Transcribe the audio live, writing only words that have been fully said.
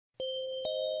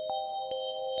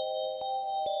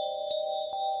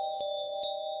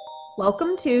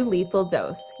Welcome to Lethal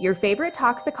Dose, your favorite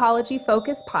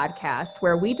toxicology-focused podcast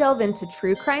where we delve into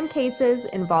true crime cases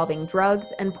involving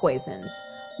drugs and poisons.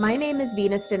 My name is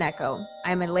Venus Deneco.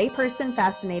 I'm a layperson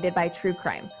fascinated by true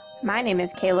crime. My name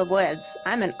is Caleb Woods.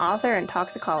 I'm an author and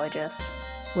toxicologist.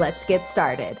 Let's get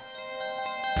started.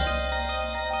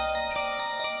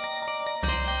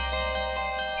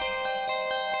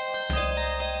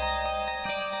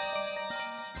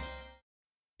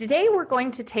 Today, we're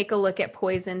going to take a look at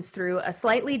poisons through a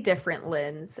slightly different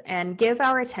lens and give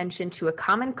our attention to a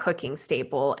common cooking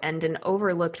staple and an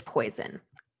overlooked poison,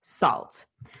 salt.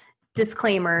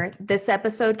 Disclaimer, this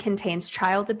episode contains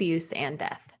child abuse and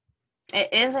death. It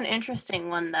is an interesting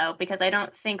one, though, because I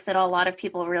don't think that a lot of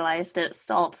people realize that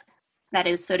salt, that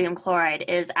is sodium chloride,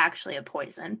 is actually a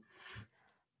poison.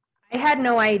 I had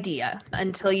no idea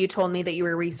until you told me that you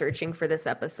were researching for this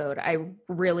episode. I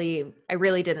really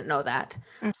didn't know that.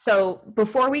 So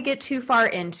before we get too far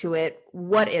into it,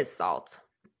 what is salt?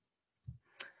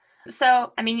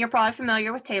 So, you're probably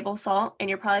familiar with table salt, and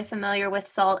you're probably familiar with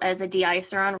salt as a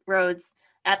de-icer on roads,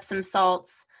 Epsom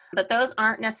salts, but those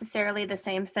aren't necessarily the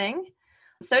same thing.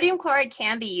 Sodium chloride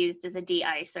can be used as a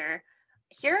de-icer.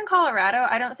 Here in Colorado,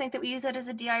 I don't think that we use it as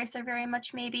a de-icer very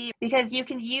much, maybe, because you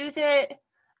can use it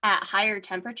at higher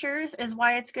temperatures is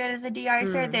why it's good as a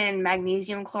de-icer than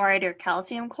magnesium chloride or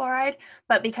calcium chloride.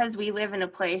 But because we live in a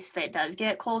place that does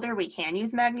get colder, we can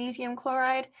use magnesium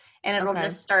chloride and it'll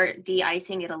just start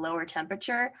de-icing at a lower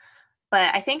temperature.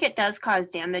 But I think it does cause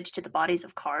damage to the bodies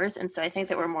of cars. And so I think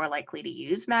that we're more likely to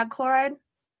use mag chloride.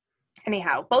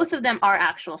 Anyhow, both of them are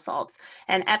actual salts,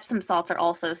 and Epsom salts are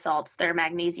also salts. They're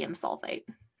magnesium sulfate.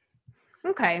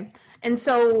 Okay. And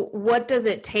so what does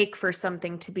it take for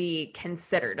something to be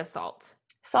considered a salt?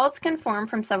 Salts can form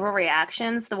from several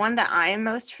reactions. The one that I'm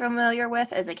most familiar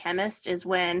with as a chemist is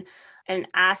when an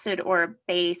acid or a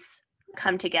base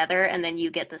come together and then you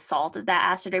get the salt of that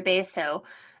acid or base. So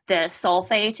the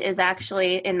sulfate is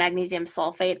actually in magnesium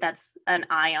sulfate. That's an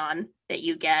ion that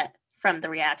you get from the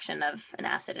reaction of an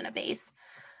acid and a base.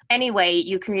 Anyway,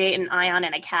 you create an ion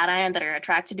and a cation that are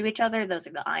attracted to each other. Those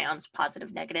are the ions,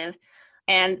 positive, negative.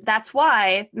 And that's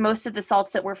why most of the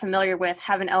salts that we're familiar with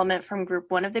have an element from group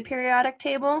 1 of the periodic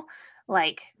table,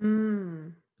 like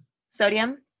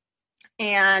sodium.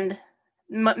 And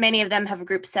many of them have a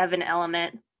group 7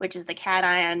 element, which is the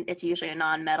cation. It's usually a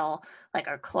non-metal, like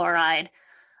our chloride.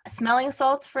 Smelling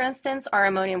salts, for instance, are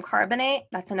ammonium carbonate.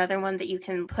 That's another one that you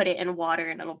can put it in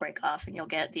water and it'll break off and you'll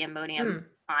get the ammonium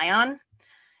ion.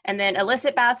 And then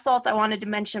illicit bath salts I wanted to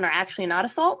mention are actually not a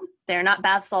salt. They're not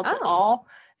bath salts at all.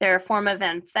 They're a form of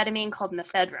amphetamine called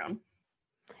methadone.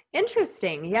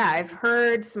 Interesting. Yeah, I've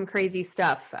heard some crazy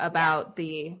stuff about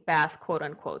the bath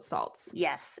quote-unquote salts.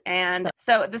 Yes. And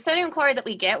so the sodium chloride that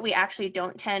we get, we actually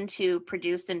don't tend to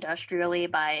produce industrially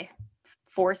by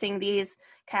forcing these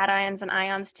cations and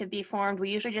ions to be formed. We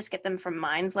usually just get them from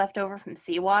mines left over from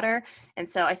seawater.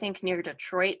 And so I think near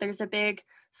Detroit, there's a big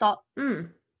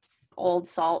old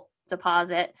salt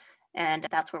deposit. And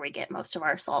that's where we get most of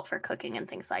our salt for cooking and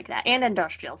things like that, and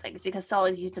industrial things, because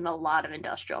salt is used in a lot of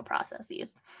industrial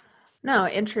processes. No,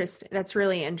 interesting. That's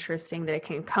really interesting that it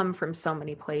can come from so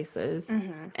many places.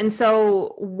 And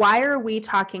so why are we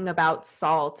talking about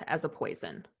salt as a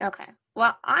poison? Okay.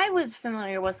 Well, I was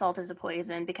familiar with salt as a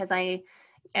poison because I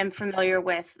am familiar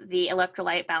with the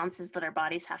electrolyte balances that our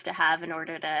bodies have to have in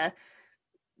order to,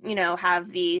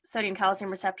 have the sodium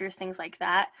calcium receptors, things like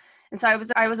that. And so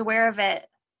I was aware of it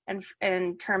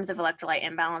in terms of electrolyte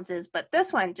imbalances, but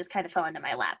this one just kind of fell into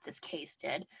my lap. This case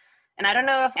did. And I don't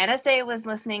know if NSA was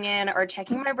listening in or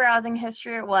checking my browsing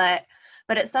history or what,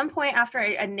 but at some point after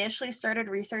I initially started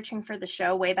researching for the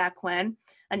show way back when,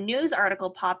 a news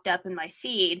article popped up in my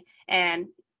feed, and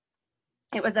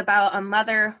it was about a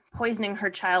mother poisoning her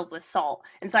child with salt.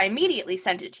 And so I immediately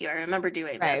sent it to you. I remember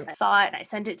doing this. I saw it and I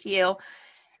sent it to you.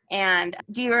 And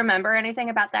do you remember anything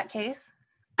about that case?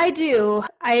 I do.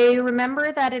 I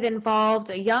remember that it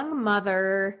involved a young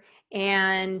mother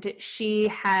and she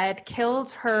had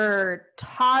killed her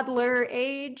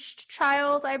toddler-aged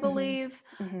child, I believe,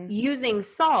 using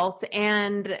salt.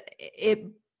 And it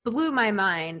blew my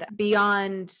mind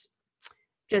beyond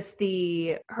just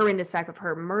the horrendous fact of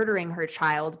her murdering her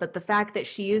child, but the fact that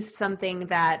she used something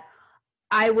that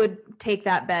I would take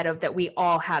that bet of that we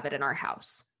all have it in our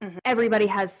house. Everybody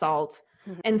has salt.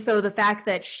 And so the fact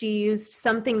that she used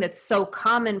something that's so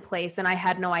commonplace, and I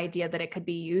had no idea that it could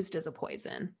be used as a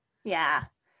poison. Yeah.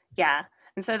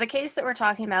 And so the case that we're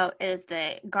talking about is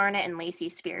the Garnett and Lacey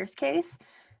Spears case.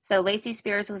 So Lacey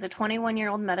Spears was a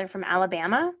 21-year-old mother from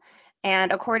Alabama,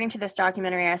 And according to this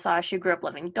documentary I saw, she grew up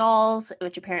loving dolls,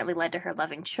 which apparently led to her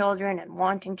loving children and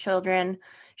wanting children.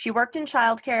 She worked in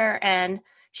childcare, and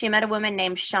she met a woman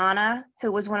named Shauna,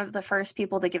 who was one of the first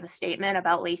people to give a statement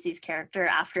about Lacey's character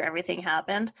after everything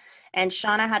happened. And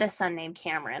Shauna had a son named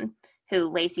Cameron, who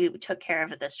Lacey took care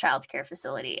of at this childcare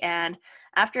facility. And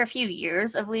after a few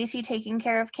years of Lacey taking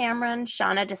care of Cameron,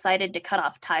 Shauna decided to cut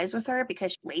off ties with her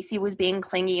because Lacey was being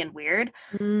clingy and weird.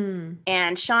 And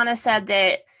Shauna said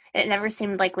that it never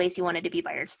seemed like Lacey wanted to be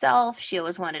by herself. She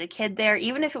always wanted a kid there,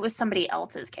 even if it was somebody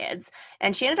else's kids.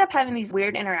 And she ended up having these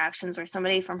weird interactions where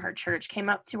somebody from her church came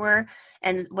up to her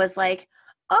and was like,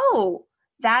 "Oh,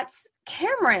 that's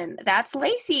Cameron. That's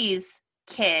Lacey's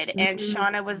kid." And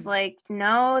Shauna was like,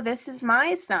 "No, this is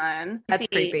my son." That's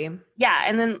creepy. Yeah.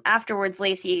 And then afterwards,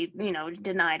 Lacey,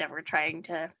 denied ever trying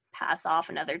to pass off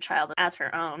another child as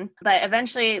her own. But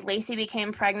eventually, Lacey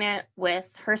became pregnant with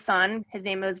her son. His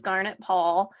name was Garnet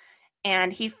Paul,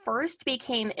 and he first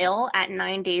became ill at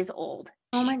 9 days old.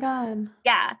 Oh my God.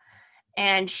 Yeah.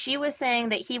 And she was saying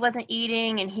that he wasn't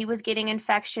eating and he was getting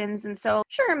infections. And so,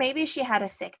 sure, maybe she had a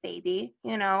sick baby,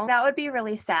 that would be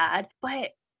really sad.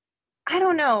 But I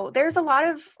don't know. There's a lot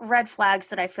of red flags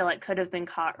that I feel like could have been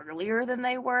caught earlier than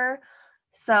they were.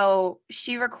 So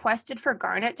she requested for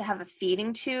Garnet to have a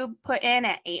feeding tube put in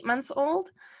at 8 months old.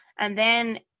 And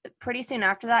then pretty soon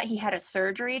after that, he had a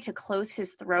surgery to close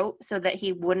his throat so that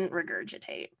he wouldn't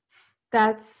regurgitate.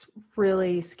 That's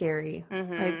really scary.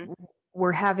 Mm-hmm. Like,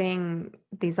 we're having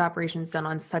these operations done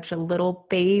on such a little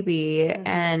baby,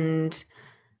 and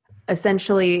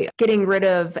essentially getting rid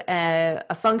of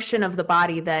a function of the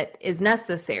body that is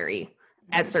necessary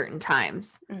at certain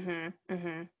times.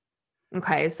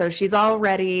 Okay, so she's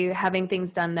already having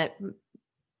things done that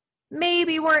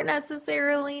maybe weren't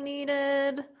necessarily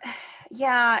needed.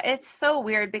 Yeah, it's so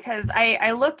weird because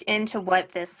I looked into what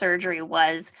this surgery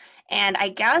was, and I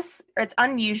guess it's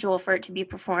unusual for it to be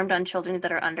performed on children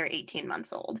that are under 18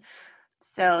 months old.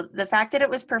 So the fact that it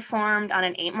was performed on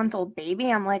an 8-month-old baby,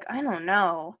 I'm like, I don't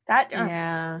know. That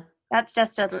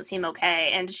just doesn't seem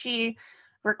okay. And she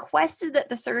requested that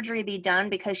the surgery be done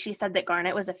because she said that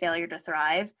Garnet was a failure to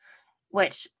thrive,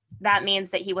 which that means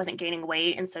that he wasn't gaining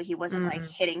weight, and so he wasn't like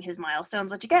hitting his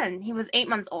milestones, which again, he was 8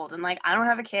 months old and like, I don't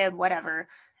have a kid, whatever.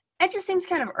 It just seems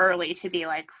kind of early to be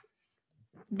like,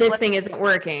 this thing isn't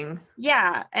working.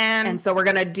 Yeah. And so we're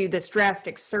going to do this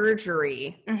drastic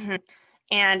surgery.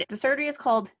 And the surgery is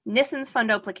called Nissen's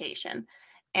fundoplication.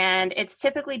 And it's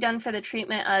typically done for the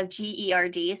treatment of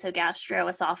GERD, so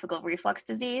gastroesophageal reflux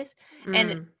disease.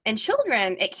 And in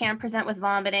children, it can present with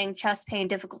vomiting, chest pain,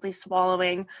 difficulty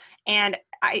swallowing. And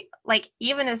I, like,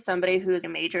 even as somebody who's a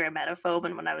major emetophobe,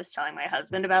 and when I was telling my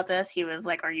husband about this, he was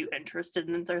like, "Are you interested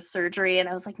in their surgery?" And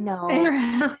I was like,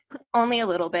 "No, only a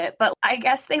little bit." But I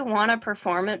guess they want to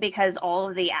perform it because all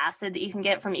of the acid that you can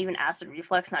get from even acid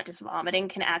reflux, not just vomiting,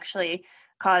 can actually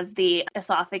cause the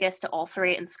esophagus to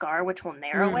ulcerate and scar, which will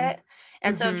narrow it.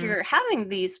 And so if you're having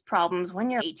these problems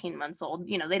when you're 18 months old,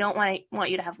 they don't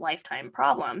want you to have lifetime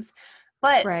problems.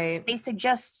 But they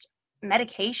suggest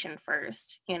medication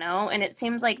first, and it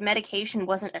seems like medication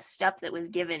wasn't a step that was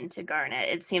given to Garnet.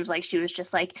 It seems like she was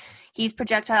just like, he's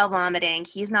projectile vomiting,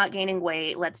 he's not gaining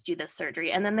weight, let's do this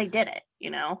surgery. And then they did it,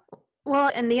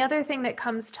 Well, and the other thing that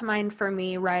comes to mind for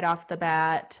me right off the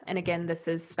bat, and again, this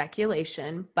is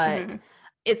speculation, but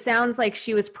it sounds like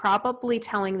she was probably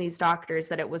telling these doctors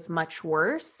that it was much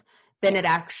worse than it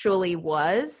actually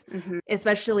was,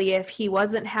 especially if he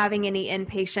wasn't having any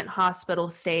inpatient hospital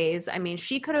stays. I mean,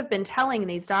 she could have been telling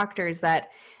these doctors that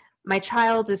my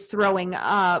child is throwing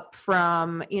up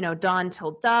from, dawn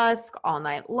till dusk, all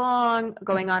night long,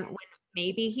 going on, when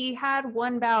maybe he had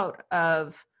one bout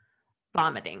of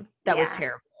vomiting that was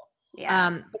terrible.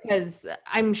 Because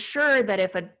I'm sure that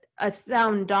if a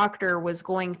sound doctor was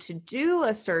going to do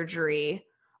a surgery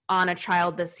on a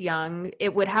child this young,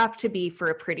 it would have to be for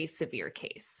a pretty severe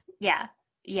case. Yeah.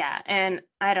 And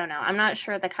I don't know. I'm not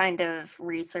sure the kind of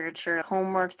research or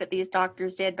homework that these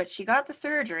doctors did, but she got the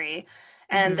surgery.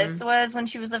 And this was when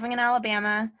she was living in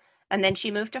Alabama. And then she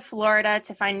moved to Florida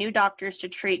to find new doctors to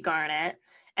treat Garnet.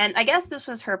 And I guess this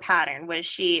was her pattern, was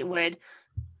she would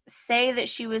say that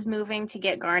she was moving to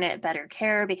get Garnet better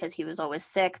care because he was always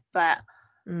sick. But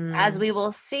as we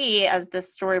will see as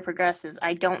this story progresses,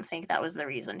 I don't think that was the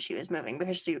reason she was moving,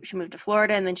 because she moved to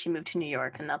Florida and then she moved to New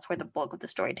York, and that's where the bulk of the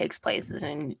story takes place, is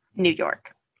in New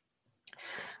York.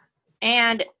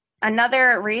 And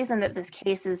another reason that this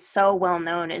case is so well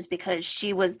known is because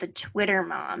she was the Twitter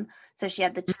mom. So she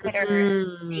had the Twitter,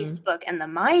 Facebook, and the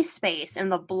MySpace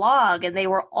and the blog, and they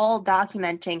were all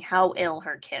documenting how ill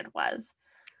her kid was.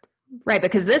 Right,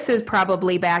 because this is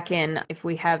probably back in, if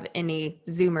we have any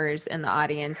Zoomers in the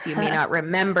audience, you may not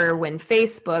remember when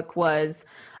Facebook was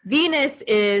Venus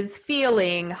is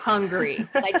feeling hungry.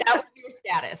 Like that was your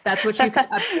status. That's what you could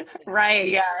update. Right,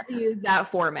 We yeah. use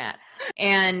that format.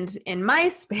 And in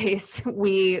MySpace,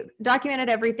 we documented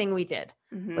everything we did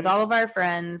with all of our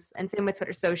friends, and same with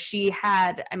Twitter. So she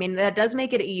had, I mean, that does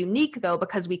make it unique though,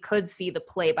 because we could see the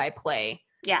play-by-play.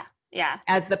 Yeah, yeah.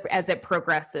 As it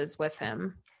progresses with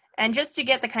him. And just to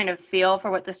get the kind of feel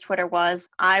for what this Twitter was,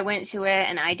 I went to it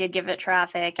and I did give it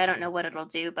traffic. I don't know what it'll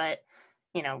do, but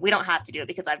we don't have to do it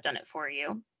because I've done it for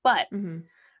you. But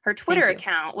her Twitter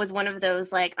account was one of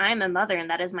those, like, I'm a mother and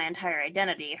that is my entire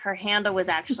identity. Her handle was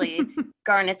actually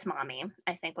Garnet's mommy,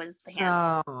 I think was the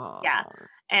handle. Oh. Yeah.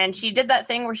 And she did that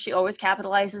thing where she always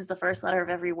capitalizes the first letter of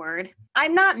every word.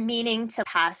 I'm not meaning to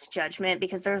pass judgment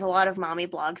because there's a lot of mommy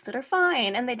blogs that are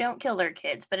fine and they don't kill their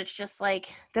kids. But it's just like,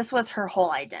 this was her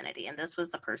whole identity and this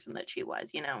was the person that she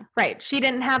was, Right. She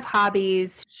didn't have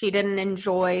hobbies. She didn't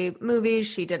enjoy movies.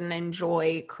 She didn't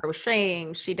enjoy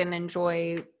crocheting. She didn't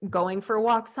enjoy going for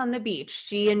walks on the beach.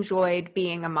 She enjoyed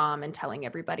being a mom and telling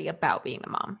everybody about being a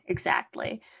mom.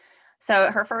 Exactly.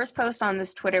 So her first post on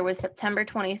this Twitter was September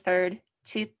 23rd,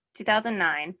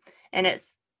 2009, and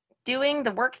it's doing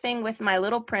the work thing with my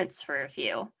little prince for a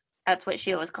few. That's what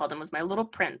she always called him, was my little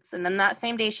prince. And then that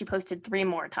same day she posted 3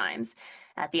 more times.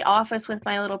 At the office with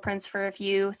my little prince for a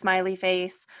few, smiley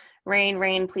face,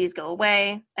 rain, please go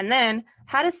away. And then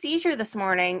had a seizure this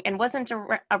morning and wasn't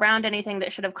around anything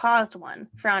that should have caused one,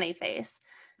 frowny face.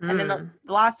 And then the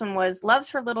last one was loves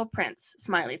her little prince,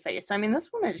 smiley face. So, I mean, this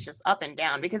one is just up and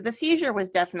down because the seizure was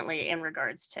definitely in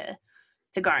regards to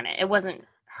Garnet. It wasn't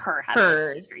her having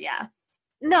a seizure, yeah.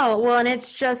 No, well, and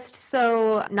it's just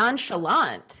so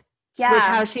nonchalant with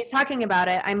how she's talking about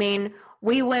it. I mean,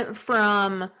 we went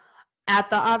from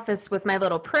at the office with my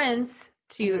little prince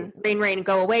to rain,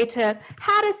 go away to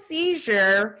had a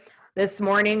seizure this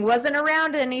morning, wasn't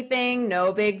around anything,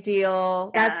 no big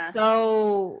deal. Yeah. That's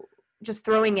so just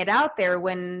throwing it out there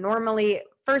when normally,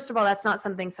 first of all, that's not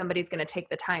something somebody's going to take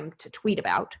the time to tweet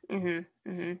about.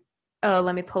 Oh,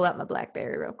 let me pull up my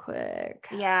BlackBerry real quick.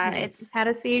 Yeah, it's had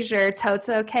a seizure. Totes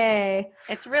okay.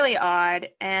 It's really odd,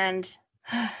 and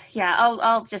yeah,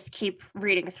 I'll just keep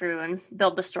reading through and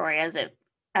build the story as it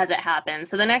happens.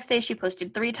 So the next day she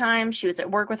posted 3 times. She was at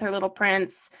work with her little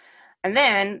prince. And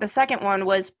then the second one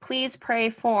was, please pray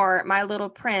for my little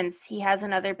prince. He has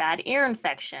another bad ear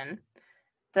infection.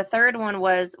 The third one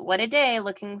was, what a day.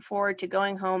 Looking forward to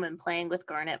going home and playing with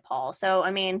Garnet Paul. So,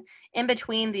 I mean, in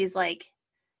between these, like,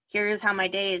 here's how my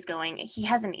day is going, he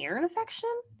has an ear infection?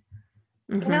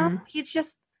 He's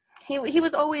just, he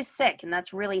was always sick, and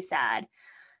that's really sad.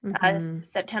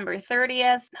 September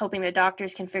 30th, hoping the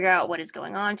doctors can figure out what is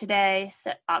going on today.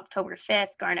 October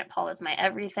 5th, Garnet Paul is my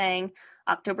everything.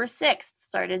 October 6th,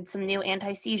 started some new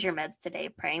anti-seizure meds today,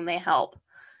 praying they help.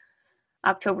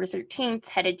 October 13th,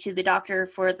 headed to the doctor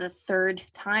for the 3rd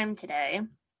time today.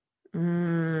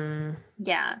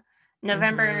 Yeah.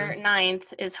 November 9th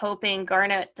is hoping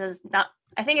Garnet does not,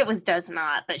 I think it was does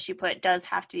not, but she put does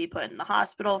have to be put in the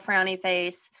hospital, frowny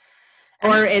face.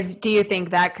 Or do you think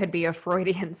that could be a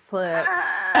Freudian slip?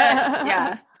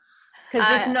 Yeah. Because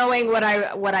just knowing what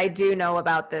I do know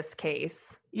about this case.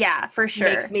 Yeah, for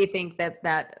sure. Makes me think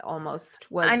that almost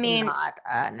was not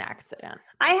an accident.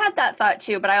 I had that thought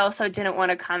too, but I also didn't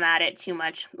want to come at it too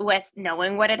much with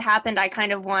knowing what had happened. I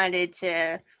kind of wanted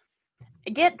to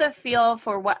get the feel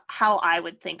for how I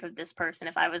would think of this person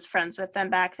if I was friends with them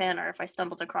back then, or if I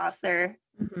stumbled across their,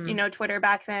 Twitter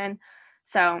back then.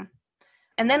 So,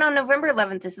 and then on November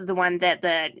 11th, this is the one that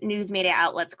the news media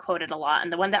outlets quoted a lot.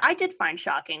 And the one that I did find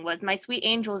shocking was, my sweet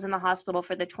angel is in the hospital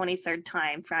for the 23rd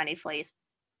time, frowny face.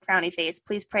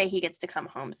 Please pray he gets to come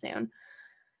home soon.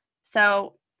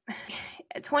 So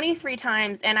 23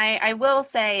 times. And I will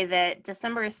say that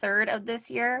December 3rd of this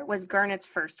year was Garnet's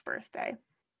first birthday.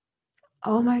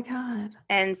 Oh my God.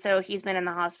 And so he's been in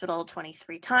the hospital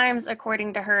 23 times,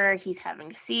 according to her. He's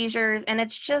having seizures. And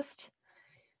it's just,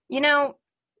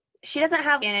 she doesn't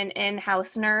have an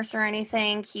in-house nurse or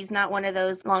anything. He's not one of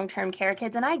those long-term care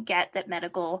kids. And I get that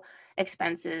medical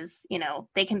expenses,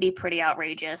 they can be pretty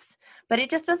outrageous. But it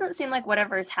just doesn't seem like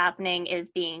whatever is happening is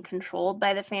being controlled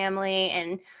by the family.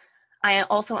 And I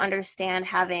also understand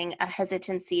having a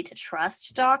hesitancy to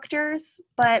trust doctors.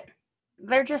 But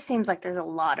there just seems like there's a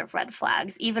lot of red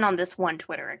flags, even on this one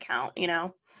Twitter account,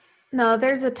 No,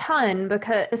 there's a ton,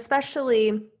 because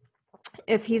especially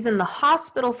if he's in the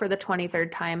hospital for the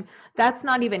 23rd time, that's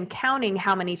not even counting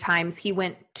how many times he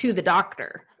went to the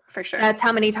doctor. For sure. That's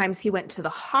how many times he went to the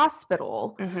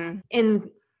hospital in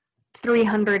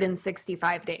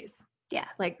 365 days. Yeah.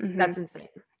 Like, Mhm. that's insane.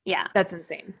 Yeah. That's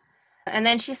insane. And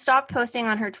then she stopped posting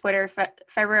on her Twitter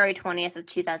February 20th of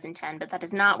 2010, but that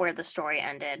is not where the story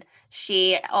ended.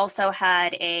 She also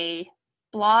had a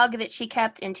blog that she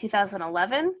kept in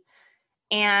 2011,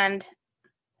 and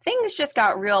things just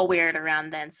got real weird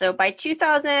around then. So by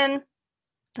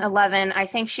 2011, I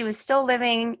think she was still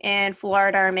living in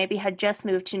Florida or maybe had just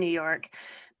moved to New York,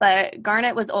 but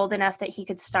Garnett was old enough that he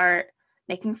could start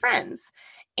making friends.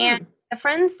 And the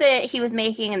friends that he was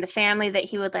making and the family that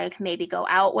he would like maybe go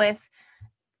out with,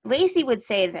 Lacey would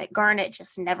say that Garnett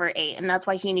just never ate, and that's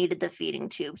why he needed the feeding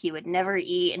tube. He would never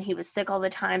eat, and he was sick all the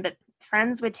time, but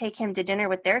friends would take him to dinner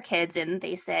with their kids, and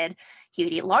they said he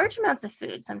would eat large amounts of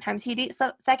food. Sometimes he'd eat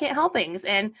second helpings,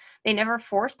 and they never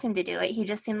forced him to do it. He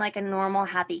just seemed like a normal,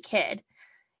 happy kid,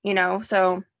 you know?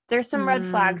 So there's some red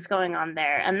flags going on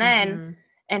there. And then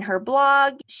in her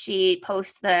blog, she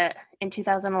posts that in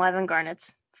 2011,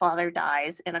 Garnett's father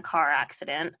dies in a car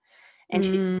accident.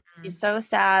 And she's so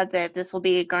sad that this will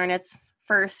be Garnett's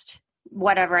first,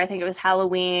 whatever, I think it was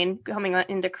Halloween, coming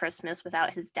into Christmas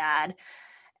without his dad.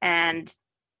 And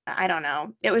I don't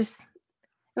know. It was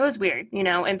weird, you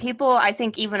know, and people, I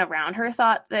think even around her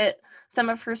thought that some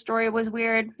of her story was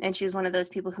weird. And she was one of those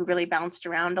people who really bounced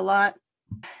around a lot.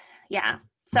 Yeah.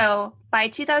 So by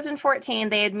 2014,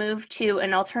 they had moved to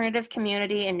an alternative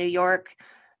community in New York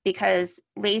because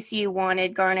Lacey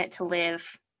wanted Garnett to live.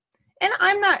 And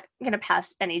I'm not going to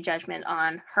pass any judgment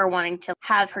on her wanting to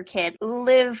have her kid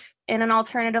live in an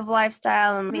alternative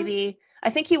lifestyle. And maybe, I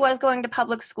think he was going to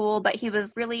public school, but he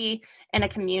was really in a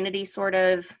community sort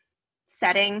of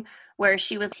setting where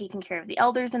she was taking care of the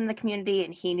elders in the community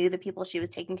and he knew the people she was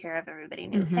taking care of. Everybody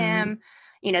knew him.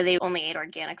 You know, they only ate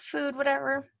organic food,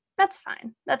 whatever. That's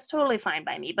fine. That's totally fine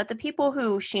by me. But the people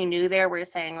who she knew there were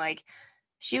saying, like,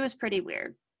 she was pretty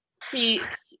weird. She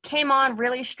came on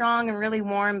really strong and really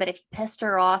warm, but if you pissed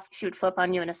her off, she would flip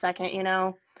on you in a second, you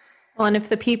know? Well, and if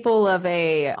the people of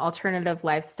a alternative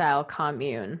lifestyle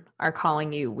commune are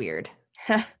calling you weird,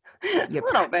 you're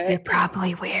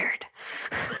probably weird.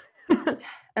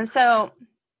 And so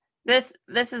this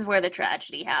is where the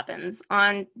tragedy happens.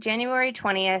 On January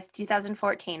 20th,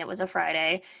 2014, it was a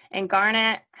Friday, and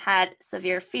Garnett had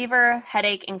severe fever,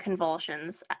 headache, and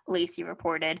convulsions, Lacey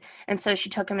reported, and so she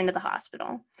took him into the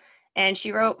hospital. And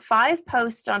she wrote 5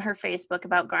 posts on her Facebook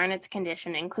about Garnett's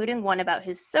condition, including one about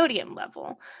his sodium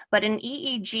level. But an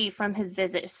EEG from his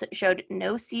visit showed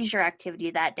no seizure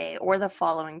activity that day or the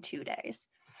following 2 days.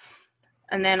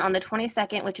 And then on the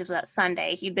 22nd, which was that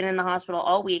Sunday, he'd been in the hospital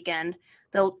all weekend.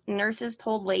 The nurses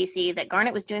told Lacey that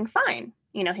Garnett was doing fine.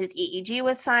 You know, his EEG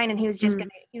was fine, and he was just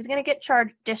gonna get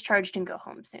discharged and go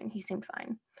home soon. He seemed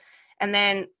fine. And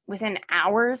then within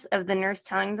hours of the nurse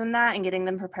telling them that and getting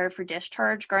them prepared for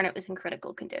discharge, Garnett was in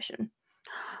critical condition.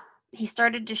 He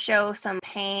started to show some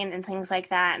pain and things like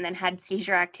that, and then had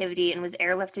seizure activity and was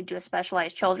airlifted to a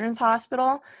specialized children's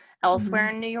hospital elsewhere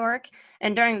in New York.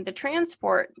 And during the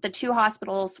transport, the 2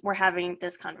 hospitals were having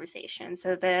this conversation.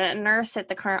 So the nurse at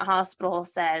the current hospital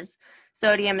says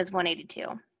sodium is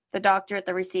 182. The doctor at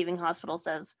the receiving hospital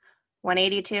says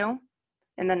 182.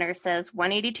 And the nurse says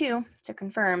 182 to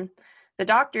confirm. The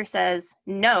doctor says,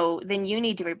 no, then you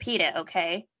need to repeat it,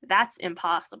 okay? That's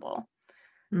impossible.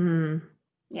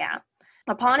 Yeah.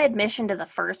 Upon admission to the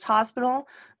first hospital,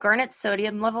 Garnett's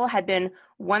sodium level had been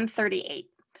 138,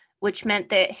 which meant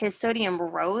that his sodium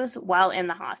rose while in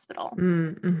the hospital.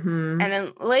 And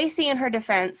then Lacey, in her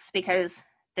defense, because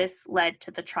this led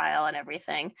to the trial and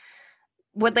everything,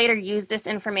 would later use this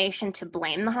information to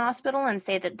blame the hospital and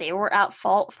say that they were at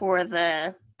fault for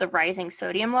the rising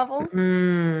sodium levels.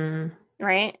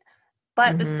 Right?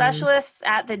 But the specialists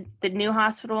at the new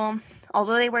hospital,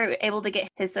 although they were able to get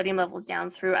his sodium levels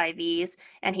down through IVs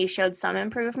and he showed some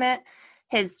improvement,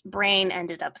 his brain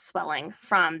ended up swelling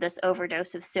from this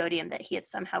overdose of sodium that he had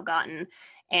somehow gotten,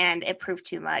 and it proved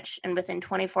too much. And within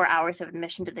 24 hours of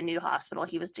admission to the new hospital,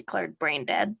 he was declared brain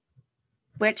dead,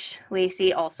 which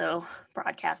Lacey also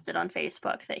broadcasted on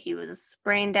Facebook that he was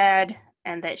brain dead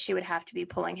and that she would have to be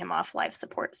pulling him off life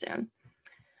support soon.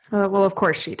 Well, of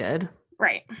course she did.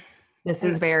 Right. This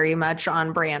is very much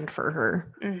on brand for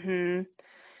her.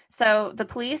 So the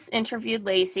police interviewed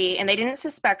Lacey, and they didn't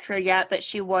suspect her yet, but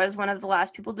she was one of the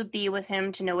last people to be with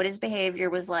him to know what his behavior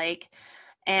was like.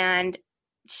 And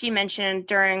she mentioned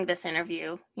during this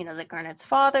interview, you know, that Garnett's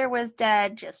father was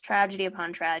dead, just tragedy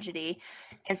upon tragedy.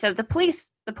 And so the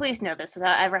police know this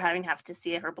without ever having to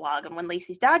see her blog. And when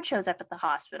Lacey's dad shows up at the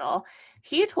hospital,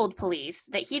 he told police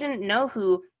that he didn't know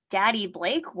who Daddy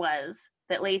Blake was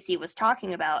that Lacey was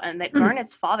talking about, and that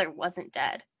Garnett's father wasn't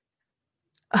dead.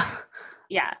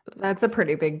 Yeah. That's a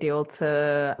pretty big deal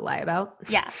to lie about.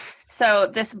 Yeah.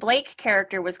 So this Blake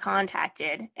character was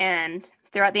contacted, and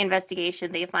throughout the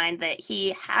investigation, they find that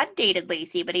he had dated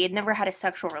Lacey, but he had never had a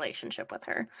sexual relationship with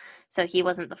her. So he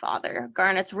wasn't the father.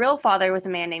 Garnett's real father was a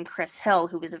man named Chris Hill,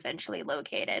 who was eventually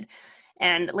located.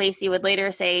 And Lacey would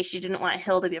later say she didn't want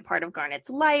Hill to be a part of Garnett's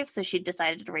life, so she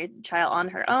decided to raise the child on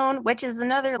her own, which is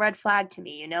another red flag to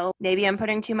me. Maybe I'm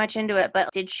putting too much into it,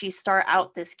 but did she start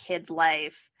out this kid's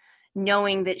life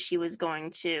knowing that she was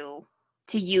going to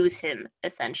use him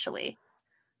essentially?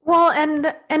 Well,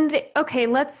 and okay,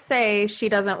 let's say she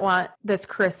doesn't want this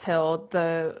Chris Hill,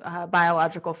 the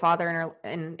biological father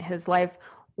in his life.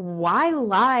 Why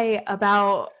lie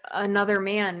about another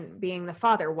man being the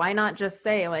father? Why not just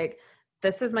say like,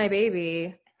 "This is my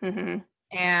baby, Mm-hmm.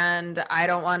 and I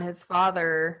don't want his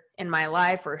father in my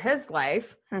life or his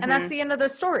life," Mm-hmm. and that's the end of the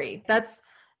story. That's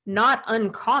not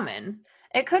uncommon.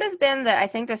 It could have been that I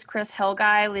think this Chris Hill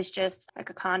guy was just like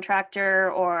a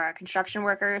contractor or a construction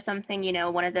worker or something,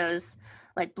 one of those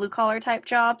like blue collar type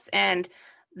jobs. And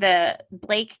the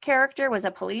Blake character was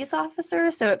a police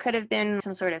officer. So it could have been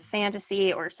some sort of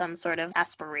fantasy or some sort of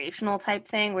aspirational type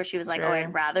thing where she was like, oh,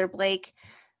 I'd rather Blake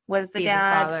was the Be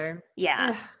dad. The father.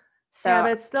 Yeah. So yeah,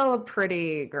 that's still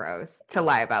pretty gross to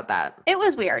lie about that. It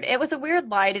was weird. It was a weird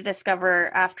lie to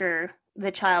discover after the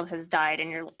child has died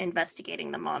and you're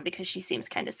investigating the mom because she seems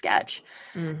kind of sketch.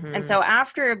 Mm-hmm. And so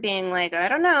after being like, I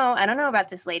don't know about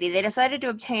this lady, they decided to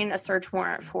obtain a search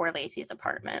warrant for Lacey's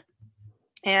apartment.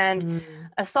 And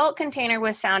a salt container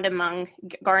was found among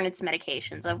Garnett's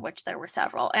medications, of which there were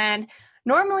several. And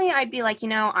normally I'd be like,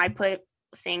 I put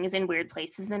things in weird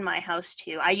places in my house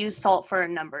too. I use salt for a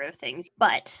number of things,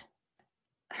 but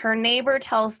her neighbor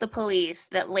tells the police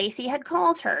that Lacey had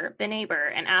called her, the neighbor,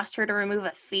 and asked her to remove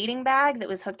a feeding bag that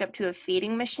was hooked up to a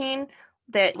feeding machine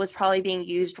that was probably being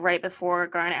used right before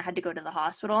Garnett had to go to the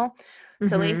hospital. Mm-hmm.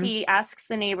 So Lacey asks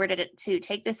the neighbor to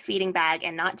take this feeding bag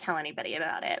and not tell anybody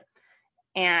about it.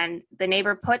 And the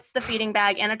neighbor puts the feeding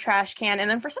bag in a trash can, and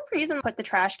then for some reason put the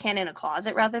trash can in a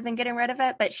closet rather than getting rid of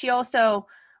it. But she also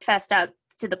fessed up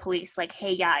to the police like,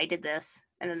 hey, yeah, I did this.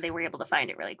 And then they were able to find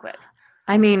it really quick.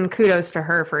 I mean, kudos to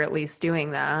her for at least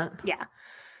doing that. Yeah.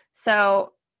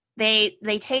 So they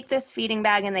take this feeding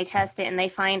bag and they test it, and they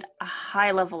find a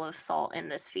high level of salt in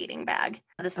this feeding bag.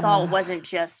 The salt wasn't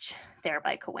just there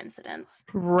by coincidence.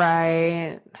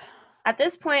 Right. At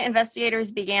this point,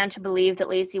 investigators began to believe that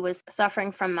Lacey was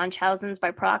suffering from Munchausen's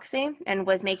by proxy and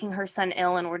was making her son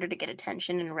ill in order to get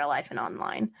attention in real life and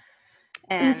online.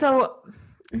 And so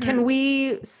can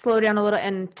we slow down a little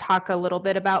and talk a little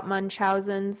bit about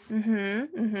Munchausen's?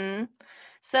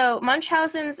 So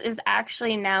Munchausen's is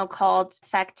actually now called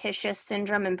factitious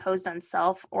syndrome imposed on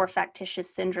self or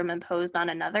factitious syndrome imposed on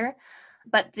another.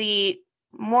 But the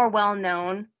more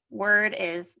well-known word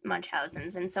is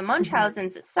Munchausen's. And so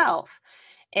Munchausen's itself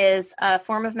is a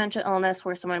form of mental illness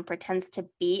where someone pretends to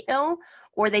be ill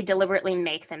or they deliberately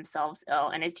make themselves ill.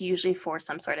 And it's usually for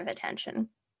some sort of attention.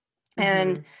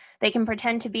 And they can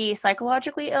pretend to be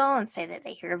psychologically ill and say that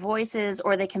they hear voices,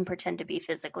 or they can pretend to be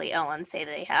physically ill and say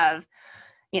they have,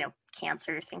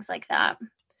 cancer, things like that.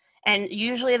 And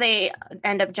usually they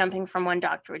end up jumping from one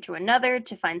doctor to another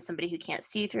to find somebody who can't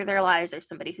see through their lies or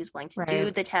somebody who's willing to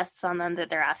do the tests on them that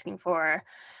they're asking for.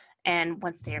 And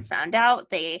once they are found out,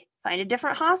 they find a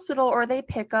different hospital or they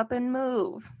pick up and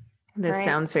move. This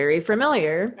sounds very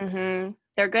familiar.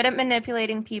 They're good at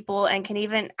manipulating people and can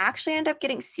even actually end up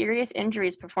getting serious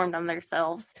injuries performed on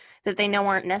themselves that they know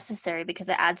aren't necessary because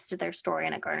it adds to their story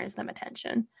and it garners them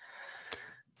attention.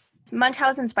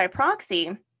 Munchausen's by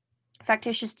proxy,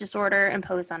 factitious disorder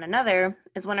imposed on another,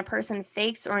 is when a person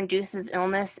fakes or induces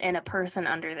illness in a person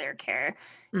under their care.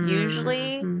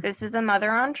 Usually, this is a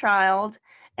mother on child,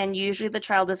 and usually the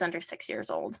child is under 6 years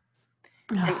old.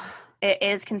 And it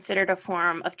is considered a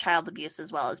form of child abuse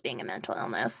as well as being a mental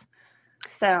illness.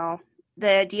 So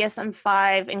the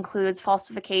DSM-5 includes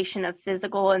falsification of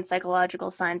physical and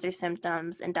psychological signs or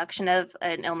symptoms, induction of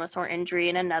an illness or injury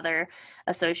in another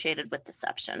associated with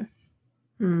deception.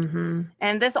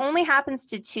 And this only happens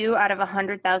to 2 out of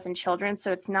 100,000 children,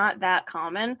 so it's not that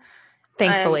common.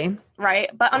 Thankfully. Right.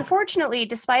 But unfortunately,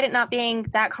 despite it not being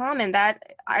that common,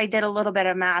 that I did a little bit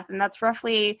of math, and that's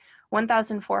roughly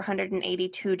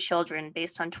 1,482 children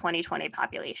based on 2020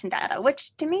 population data,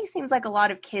 which to me seems like a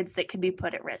lot of kids that could be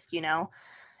put at risk,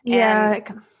 Yeah,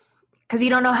 because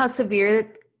you don't know how severe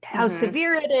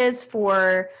it is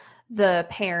for the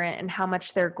parent and how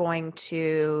much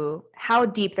how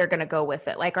deep they're going to go with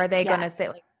it. Like, are they going to say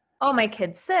like, oh, my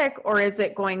kid's sick? Or is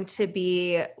it going to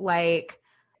be like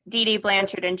Dee Dee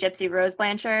Blanchard and Gypsy Rose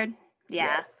Blanchard?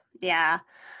 Yeah. Yes. Yeah.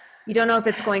 You don't know if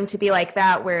it's going to be like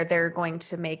that where they're going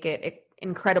to make it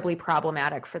incredibly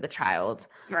problematic for the child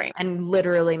Right. and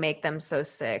literally make them so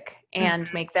sick and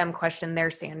Mhm. make them question their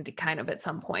sanity kind of at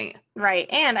some point. Right.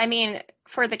 And I mean,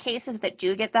 for the cases that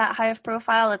do get that high of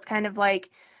profile, it's kind of like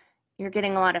you're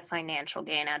getting a lot of financial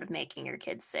gain out of making your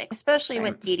kids sick, especially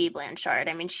Right. with Dee Dee Blanchard.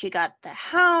 I mean, she got the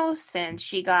house and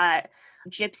she got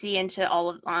Gypsy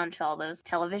onto all those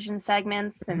television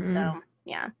segments. And Mhm. so,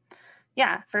 yeah.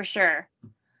 Yeah, for sure.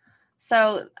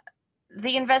 So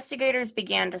the investigators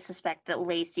began to suspect that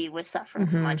Lacey was suffering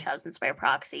from Mhm. Munchausen's by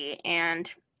proxy,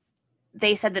 and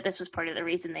they said that this was part of the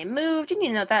reason they moved,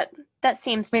 and that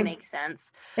seems I to mean, make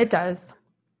sense. it does.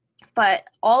 But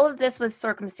all of this was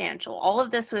circumstantial. All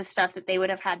of this was stuff that they would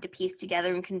have had to piece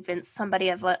together and convince somebody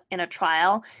in a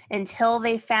trial until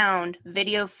they found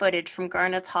video footage from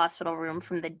Garnett's hospital room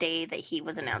from the day that he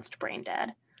was announced brain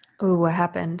dead. Ooh, what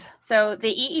happened? So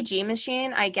the EEG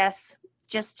machine, I guess,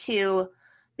 just to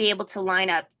be able to line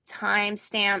up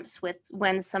timestamps with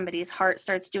when somebody's heart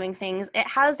starts doing things, it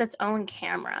has its own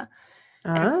camera.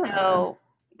 And Oh. so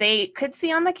they could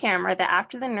see on the camera that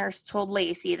after the nurse told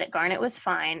Lacey that Garnett was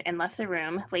fine and left the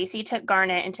room, Lacey took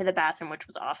Garnett into the bathroom, which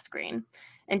was off screen.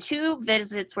 And 2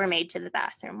 visits were made to the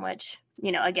bathroom, which,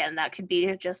 again, that could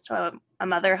be just a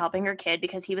mother helping her kid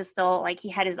because he was still like he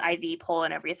had his IV pole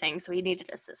and everything, so he needed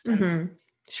assistance. Mhm.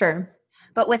 Sure.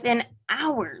 But within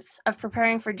hours of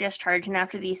preparing for discharge and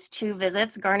after these 2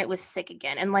 visits, Garnett was sick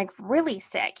again and like really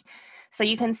sick. So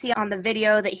you can see on the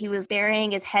video that he was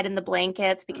burying his head in the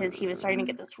blankets because he was starting to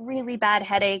get this really bad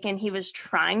headache and he was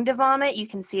trying to vomit. You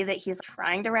can see that he's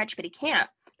trying to retch, but he can't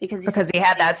because he's Because he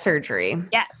had that surgery.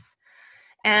 yes.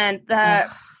 And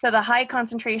so the high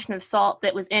concentration of salt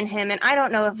that was in him, and I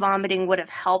don't know if vomiting would have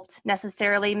helped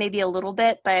necessarily, maybe a little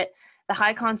bit, but the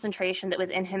high concentration that was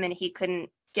in him and he couldn't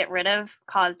get rid of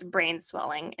caused brain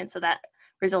swelling. And so that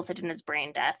resulted in his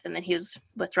brain death. And then he was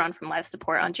withdrawn from life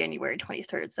support on January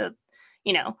 23rd. So,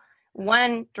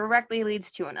 one directly leads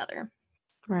to another.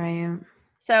 Right.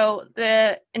 So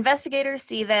the investigators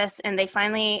see this and they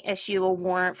finally issue a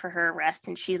warrant for her arrest.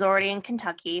 And she's already in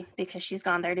Kentucky because she's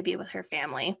gone there to be with her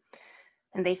family.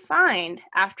 And they find,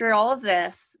 after all of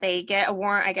this, they get a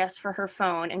warrant, I guess, for her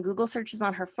phone. And Google searches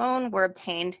on her phone were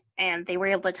obtained and they were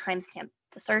able to timestamp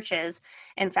the searches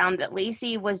and found that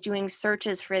Lacey was doing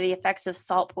searches for the effects of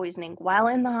salt poisoning while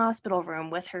in the hospital room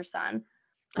with her son.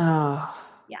 Oh.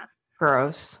 Yeah.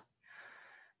 Gross.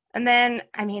 And then,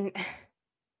 I mean,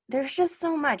 there's just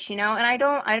so much, and I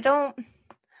don't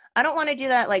want to do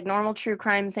that like normal true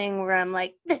crime thing where I'm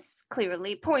like, this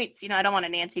clearly points, I don't want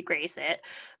to Nancy Grace it,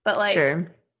 but like,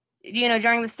 Sure.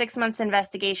 during the 6 months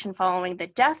investigation following the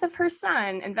death of her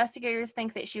son, investigators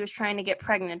think that she was trying to get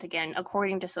pregnant again,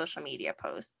 according to social media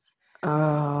posts.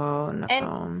 Oh, And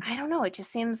no. I don't know, it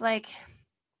just seems like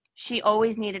she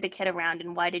always needed a kid around.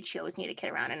 And why did she always need a kid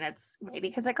around? And it's maybe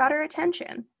because it got her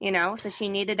attention, so she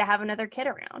needed to have another kid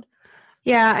around.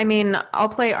 Yeah, I mean, I'll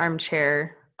play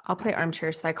armchair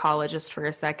psychologist for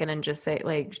a second and just say,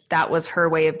 like, that was her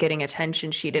way of getting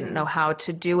attention. She didn't know how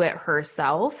to do it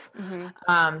herself.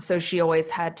 So she always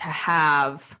had to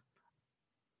have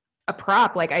a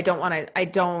prop. Like, I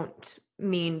don't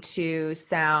mean to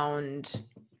sound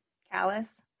Callous.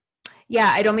 Yeah,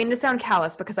 I don't mean to sound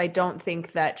callous because I don't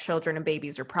think that children and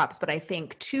babies are props, but I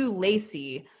think to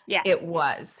Lacey, Yes, it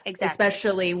was. exactly.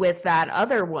 Especially with that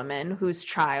other woman whose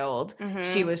child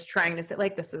she was trying to say,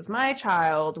 like, this is my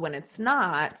child when it's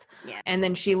not. Yeah. And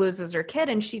then she loses her kid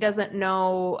and she doesn't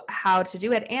know how to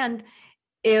do it. And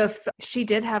if she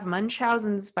did have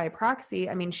Munchausen's by proxy,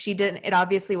 I mean, it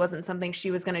obviously wasn't something she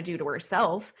was going to do to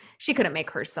herself. She couldn't make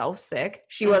herself sick.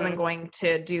 She wasn't going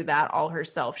to do that all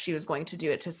herself. She was going to do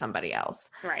it to somebody else.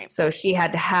 Right. So she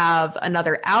had to have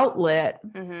another outlet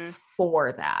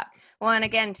for that. Well, and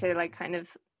again, to like kind of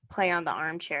play on the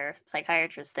armchair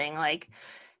psychiatrist thing, like,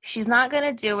 she's not going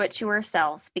to do it to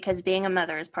herself because being a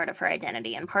mother is part of her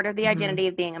identity. And part of the identity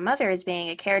of being a mother is being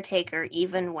a caretaker,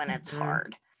 even when it's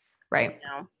hard. Right.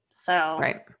 So.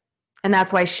 Right. And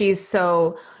that's why she's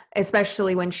so,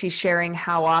 especially when she's sharing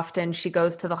how often she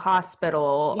goes to the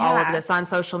hospital, all of this on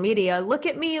social media. Look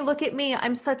at me.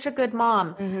 I'm such a good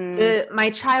mom.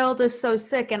 My child is so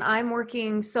sick and I'm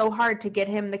working so hard to get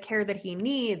him the care that he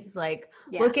needs. Like,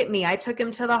 look at me. I took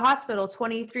him to the hospital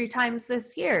 23 times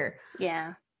this year.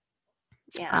 Yeah.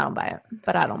 I don't buy it,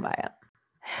 but I don't buy it.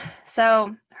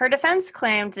 So her defense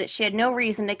claimed that she had no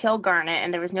reason to kill Garnett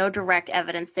and there was no direct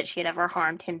evidence that she had ever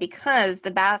harmed him because the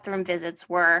bathroom visits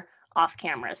were off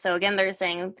camera. So again, they're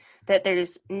saying that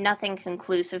there's nothing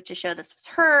conclusive to show this was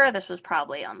her. This was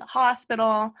probably on the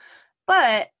hospital.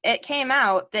 But it came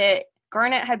out that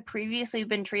Garnet had previously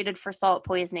been treated for salt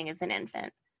poisoning as an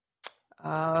infant.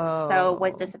 Oh. So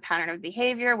was this a pattern of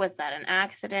behavior? Was that an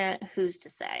accident? Who's to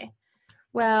say?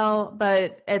 Well,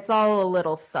 but it's all a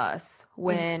little sus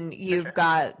when you've sure.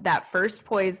 got that first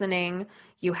poisoning,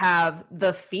 you have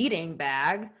the feeding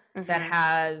bag that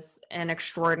has an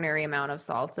extraordinary amount of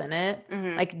salt in it.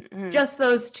 Like just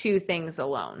those two things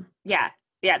alone. Yeah.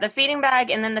 Yeah, the feeding bag,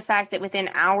 and then the fact that within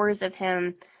hours of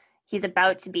him, he's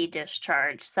about to be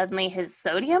discharged, suddenly his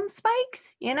sodium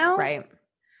spikes, you know? Right.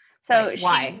 So right.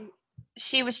 Why?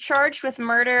 She was charged with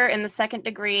murder in the second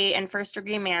degree and first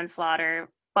degree manslaughter,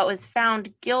 but was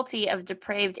found guilty of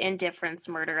depraved indifference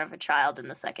murder of a child in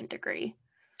the second degree.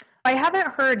 I haven't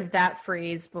heard that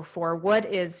phrase before. What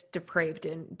is depraved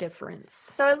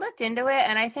indifference? So I looked into it,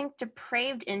 and I think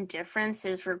depraved indifference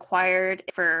is required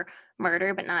for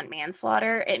murder, but not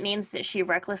manslaughter. It means that she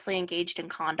recklessly engaged in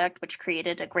conduct which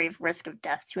created a grave risk of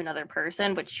death to another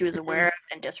person, which she was aware of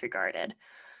and disregarded.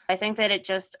 I think that it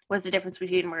just was the difference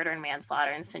between murder and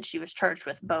manslaughter, and since she was charged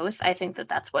with both, I think that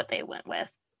that's what they went with.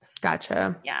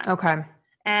 Gotcha. Yeah. Okay.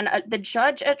 And the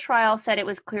judge at trial said it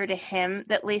was clear to him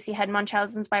that Lacey had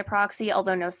Munchausen's by proxy,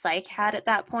 although no psych had at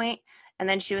that point, and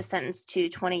then she was sentenced to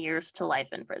 20 years to life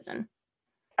in prison.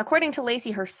 According to Lacey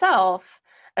herself,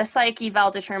 a psych eval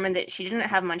determined that she didn't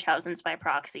have Munchausen's by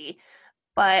proxy,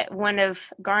 but one of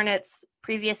Garnet's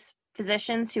previous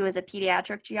physicians, who was a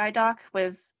pediatric GI doc,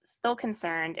 was still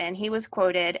concerned, and he was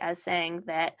quoted as saying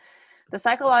that the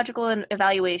psychological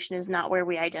evaluation is not where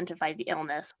we identify the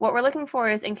illness. What we're looking for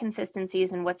is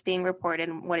inconsistencies in what's being reported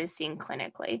and what is seen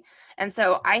clinically. And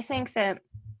so I think that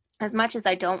as much as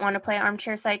I don't want to play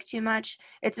armchair psych too much,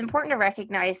 it's important to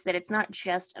recognize that it's not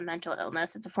just a mental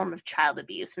illness, it's a form of child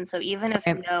abuse. And so even if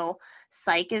no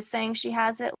psych is saying she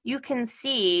has it, you can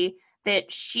see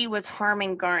that she was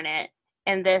harming Garnet,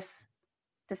 and this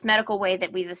medical way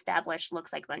that we've established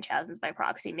looks like Munchausen's by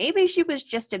proxy. Maybe she was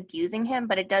just abusing him,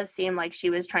 but it does seem like she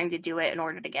was trying to do it in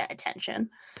order to get attention.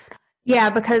 Yeah,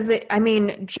 because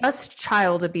just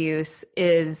child abuse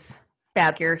is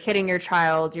bad. You're hitting your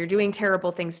child, you're doing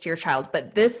terrible things to your child,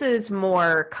 but this is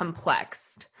more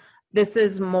complex. This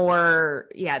is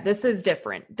this is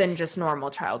different than just normal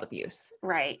child abuse.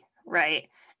 Right.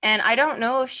 And I don't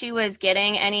know if she was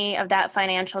getting any of that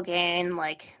financial gain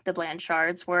like the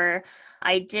Blanchards were.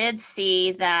 I did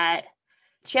see that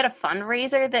she had a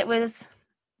fundraiser that was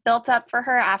built up for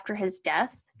her after his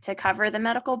death to cover the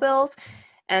medical bills.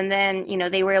 And then,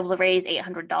 they were able to raise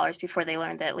 $800 before they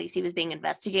learned that Lacey was being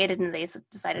investigated, and they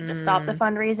decided to stop the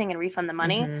fundraising and refund the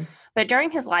money. But during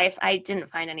his life, I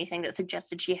didn't find anything that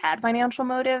suggested she had financial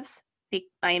motives.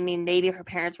 I mean, maybe her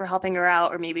parents were helping her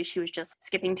out, or maybe she was just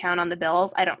skipping town on the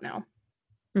bills. I don't know.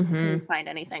 I didn't find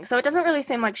anything. So it doesn't really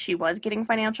seem like she was getting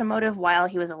financial motive while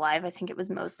he was alive. I think it was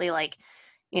mostly like,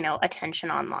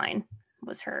 attention online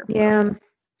was her. Yeah.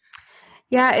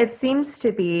 Yeah, it seems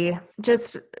to be,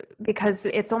 just because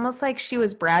it's almost like she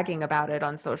was bragging about it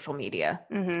on social media.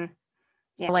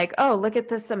 Yeah. Like, oh, look at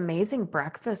this amazing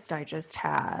breakfast I just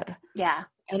had. Yeah.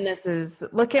 And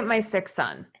look at my sick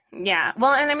son. Yeah.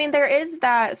 Well, and I mean, there is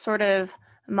that sort of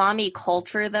mommy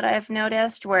culture that I've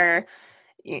noticed where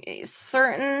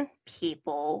certain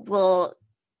people will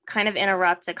kind of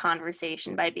interrupt a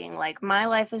conversation by being like, my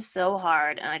life is so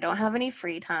hard and I don't have any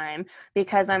free time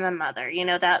because I'm a mother,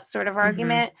 that sort of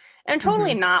argument. And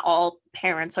totally not all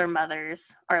parents or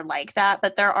mothers are like that,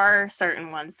 but there are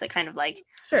certain ones that kind of like,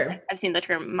 sure. I've seen the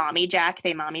term mommy jack.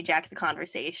 They mommy jack the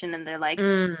conversation, and they're like,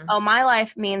 oh, my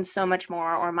life means so much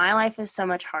more, or my life is so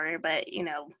much harder, but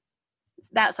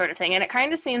that sort of thing. And it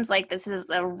kind of seems like this is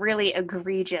a really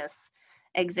egregious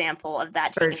example of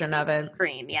that version of it.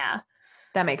 Extreme. Yeah.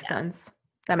 That makes sense.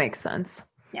 That makes sense.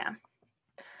 Yeah.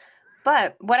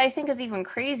 But what I think is even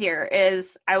crazier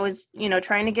is I was,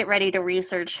 trying to get ready to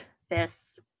research this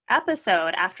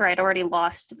episode after I'd already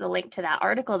lost the link to that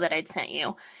article that I'd sent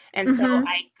you. And so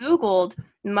I Googled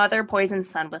mother poisons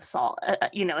son with salt,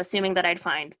 assuming that I'd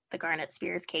find the Garnet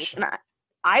Spears case. And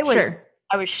I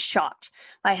was shocked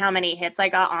by how many hits I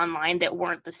got online that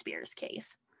weren't the Spears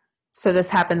case. So this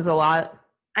happens a lot?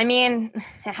 I mean,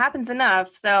 it happens enough.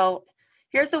 So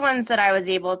here's the ones that I was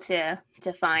able to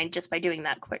find just by doing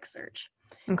that quick search.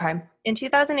 Okay. In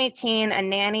 2018, a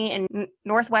nanny in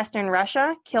northwestern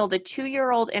Russia killed a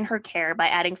 2-year-old in her care by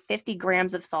adding 50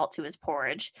 grams of salt to his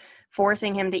porridge,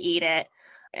 forcing him to eat it.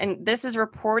 And this is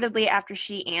reportedly after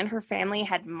she and her family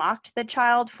had mocked the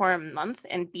child for a month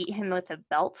and beat him with a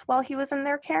belt while he was in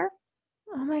their care.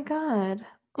 Oh my God.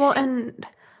 Well, and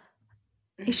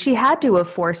she had to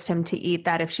have forced him to eat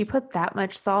that if she put that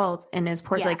much salt in his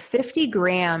porridge. Like 50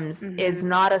 grams is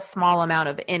not a small amount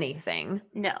of anything.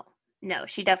 No. No,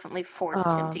 she definitely forced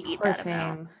him Oh, to eat poor that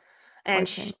amount. thing. Poor And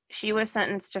thing. she was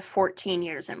sentenced to 14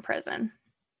 years in prison.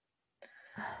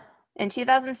 In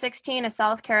 2016, a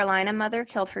South Carolina mother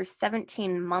killed her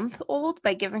 17-month-old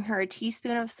by giving her a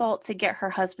teaspoon of salt to get her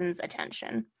husband's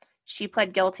attention. She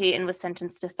pled guilty and was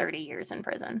sentenced to 30 years in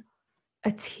prison.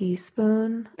 A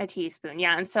teaspoon? A teaspoon,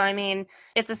 yeah. And so, I mean,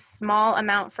 it's a small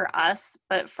amount for us,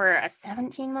 but for a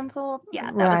 17-month-old,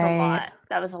 yeah, that was a Right. lot.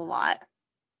 That was a lot.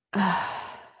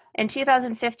 In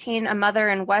 2015, a mother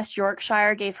in West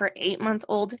Yorkshire gave her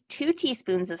 8-month-old 2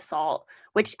 teaspoons of salt,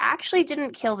 which actually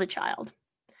didn't kill the child.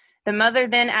 The mother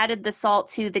then added the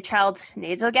salt to the child's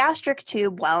nasogastric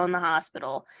tube while in the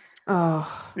hospital.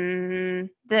 Oh.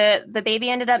 The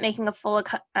baby ended up making a full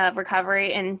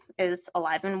recovery and is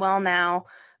alive and well now,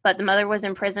 but the mother was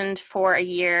imprisoned for a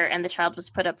year and the child was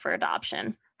put up for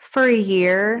adoption. For a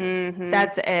year? Mm-hmm.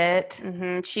 That's it?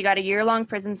 Mm-hmm. She got a year-long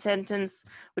prison sentence,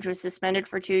 which was suspended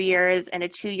for 2 years, and a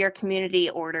 2-year community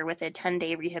order with a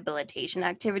 10-day rehabilitation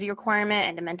activity requirement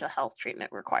and a mental health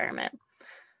treatment requirement.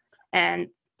 And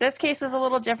this case was a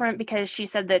little different because she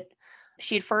said that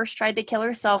she'd first tried to kill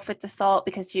herself with the salt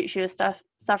because she was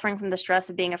suffering from the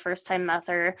stress of being a first-time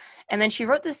mother. And then she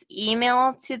wrote this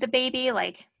email to the baby,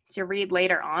 like to read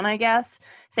later on, I guess,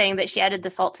 saying that she added the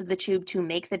salt to the tube to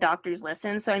make the doctors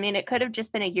listen. So, I mean, it could have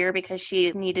just been a year because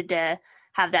she needed to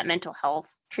have that mental health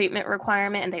treatment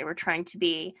requirement, and they were trying to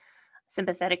be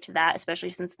sympathetic to that,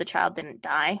 especially since the child didn't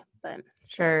die. But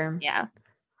sure. Yeah.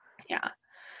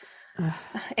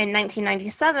 In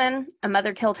 1997, a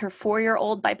mother killed her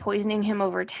 4-year-old by poisoning him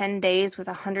over 10 days with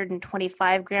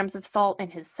 125 grams of salt in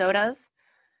his sodas.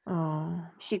 Oh.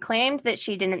 She claimed that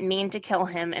she didn't mean to kill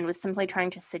him and was simply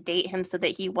trying to sedate him so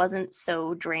that he wasn't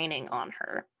so draining on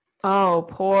her. Oh,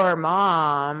 poor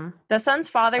mom. The son's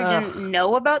father didn't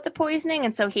know about the poisoning,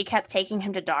 and so he kept taking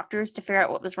him to doctors to figure out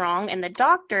what was wrong. And the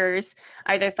doctors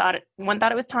either one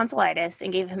thought it was tonsillitis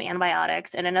and gave him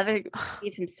antibiotics, and another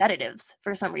gave him sedatives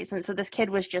for some reason. So this kid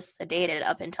was just sedated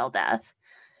up until death.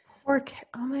 Poor kid.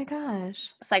 Oh my gosh.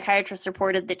 Psychiatrists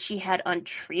reported that she had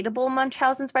untreatable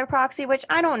Munchausen's by proxy, which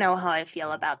I don't know how I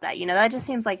feel about that. You know, that just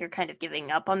seems like you're kind of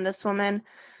giving up on this woman.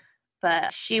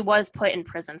 But she was put in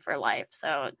prison for life.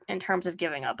 So in terms of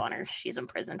giving up on her, she's in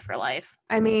prison for life.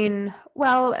 I mean,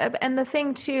 well, and the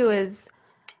thing too is,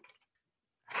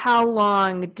 how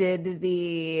long did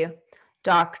the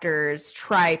doctors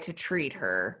try to treat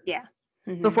her? Yeah.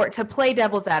 Mm-hmm. Before, to play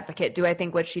devil's advocate, do I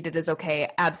think what she did is okay?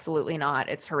 Absolutely not.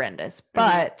 It's horrendous.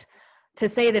 But to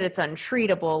say that it's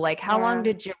untreatable, like, how long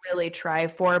did you really try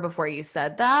for before you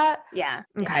said that? Yeah.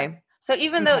 Okay. Yeah. So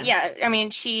even though, I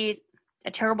mean, she's a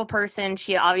terrible person,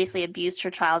 she obviously abused her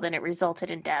child and it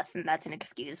resulted in death, and that's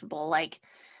inexcusable. Like,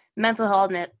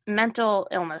 mental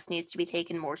illness needs to be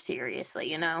taken more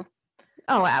seriously, you know?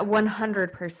 Oh,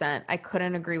 100%. I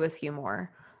couldn't agree with you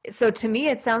more. So to me,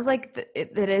 it sounds like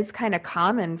it is kind of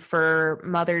common for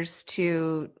mothers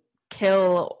to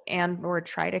kill and or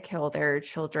try to kill their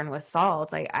children with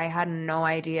salt. I had no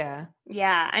idea.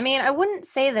 Yeah, I mean, I wouldn't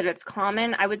say that it's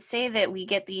common. I would say that we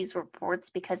get these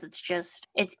reports because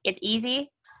it's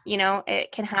easy, you know,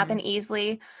 it can happen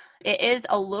easily. It is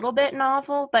a little bit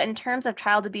novel, but in terms of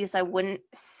child abuse, I wouldn't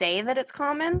say that it's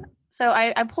common. So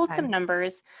I pulled some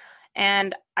numbers,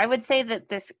 and I would say that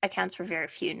this accounts for very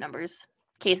few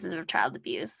cases of child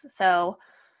abuse. So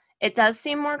it does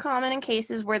seem more common in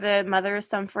cases where the mother is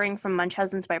suffering from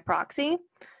Munchausen's by proxy.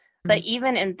 But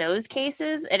even in those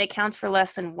cases, it accounts for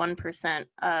less than 1%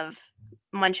 of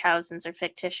Munchausen's or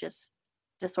fictitious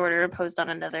disorder imposed on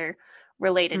another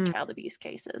related child abuse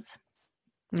cases.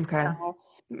 Okay.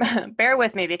 So, bear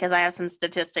with me because I have some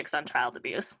statistics on child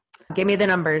abuse. Give me the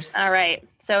numbers. All right.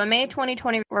 So a May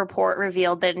 2020 report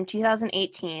revealed that in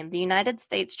 2018, the United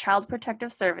States Child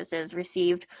Protective Services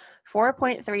received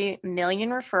 4.3 million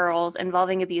referrals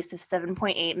involving abuse of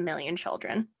 7.8 million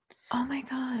children. Oh my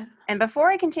God. And before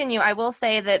I continue, I will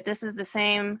say that this is the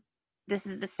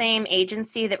same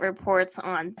agency that reports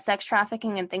on sex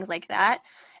trafficking and things like that.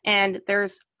 And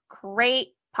there's great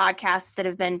podcasts that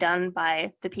have been done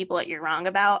by the people at You're Wrong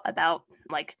about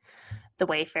like the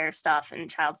Wayfair stuff and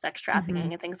child sex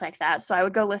trafficking and things like that. So I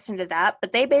would go listen to that.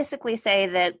 But they basically say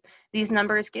that these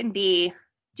numbers can be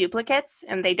duplicates,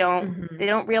 and they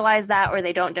don't realize that, or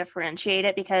they don't differentiate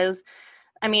it, because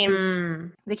I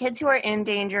mean, the kids who are in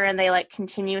danger and they like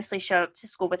continuously show up to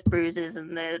school with bruises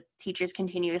and the teachers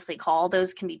continuously call,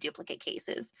 those can be duplicate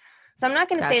cases. So I'm not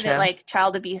going to say that like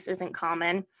child abuse isn't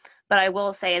common, but I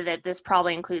will say that this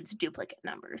probably includes duplicate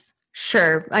numbers.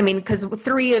 Sure. I mean, because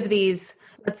 3 of these,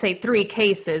 let's say 3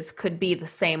 cases could be the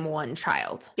same one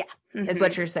child. Yeah. Is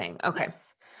what you're saying. Okay. Yes.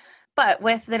 But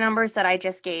with the numbers that I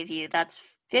just gave you, that's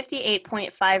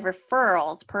 58.5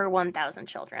 referrals per 1,000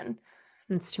 children.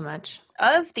 That's too much.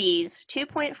 Of these,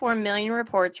 2.4 million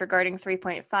reports regarding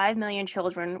 3.5 million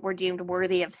children were deemed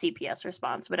worthy of CPS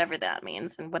response, whatever that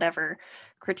means, and whatever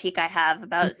critique I have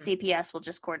about CPS, we'll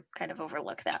just kind of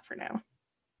overlook that for now.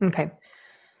 Okay.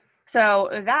 So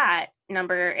that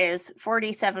number is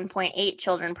 47.8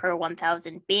 children per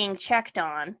 1,000 being checked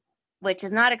on, which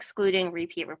is not excluding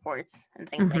repeat reports and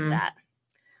things like that.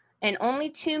 And only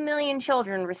 2 million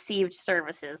children received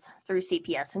services through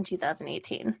CPS in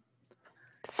 2018.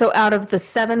 So out of the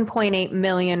 7.8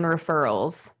 million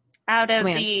referrals, out of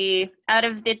the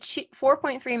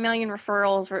 4.3 million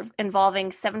referrals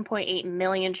involving 7.8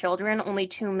 million children, only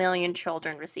 2 million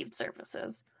children received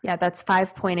services. Yeah, that's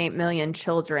 5.8 million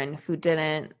children who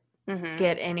didn't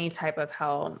get any type of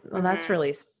help. Well, that's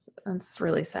really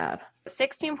sad.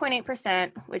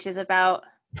 16.8%, which is about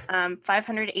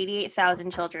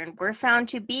 588,000 children, were found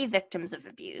to be victims of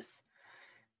abuse.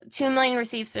 2 million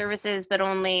received services, but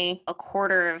only a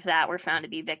quarter of that were found to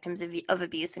be victims of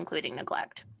abuse, including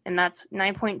neglect. And that's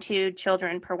 9.2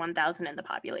 children per 1,000 in the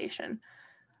population.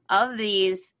 Of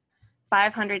these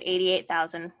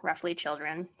 588,000, roughly,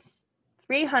 children,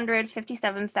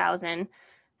 357,000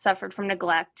 suffered from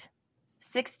neglect,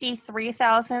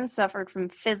 63,000 suffered from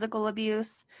physical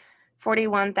abuse,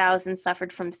 41,000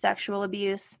 suffered from sexual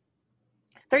abuse,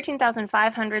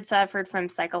 13,500 suffered from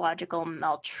psychological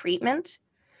maltreatment,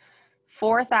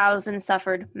 4,000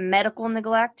 suffered medical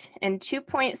neglect, and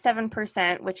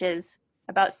 2.7%, which is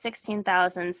about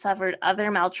 16,000, suffered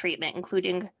other maltreatment,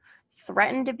 including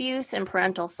threatened abuse and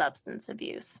parental substance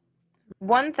abuse.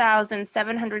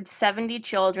 1,770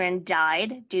 children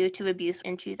died due to abuse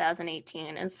in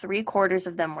 2018, and 3/4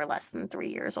 of them were less than 3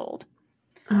 years old.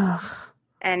 Ugh.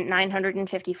 And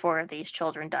 954 of these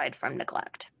children died from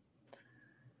neglect.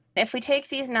 If we take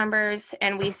these numbers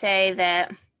and we say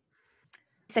that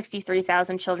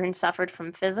 63,000 children suffered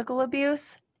from physical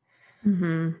abuse.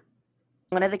 One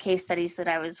of the case studies that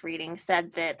I was reading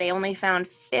said that they only found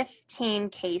 15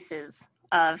 cases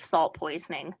of salt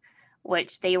poisoning,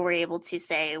 which they were able to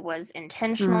say was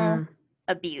intentional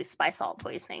abuse by salt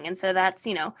poisoning. And so that's,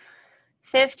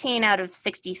 15 out of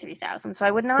 63,000. So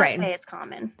I would not say it's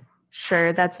common.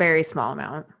 Sure, that's a very small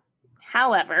amount.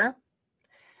 However,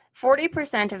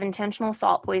 40% of intentional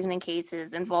salt poisoning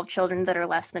cases involve children that are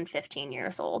less than 15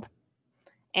 years old.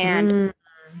 And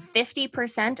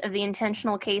 50% of the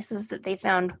intentional cases that they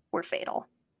found were fatal.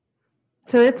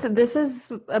 So this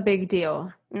is a big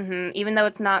deal. Even though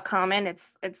it's not common,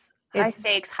 it's high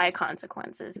stakes, high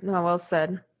consequences. No, well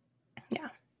said. Yeah.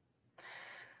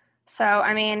 So,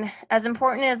 I mean, as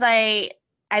important as I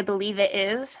believe it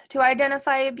is to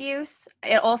identify abuse,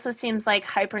 it also seems like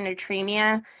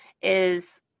hypernatremia is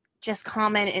just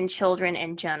common in children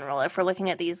in general. If we're looking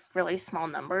at these really small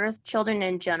numbers, children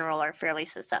in general are fairly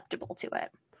susceptible to it.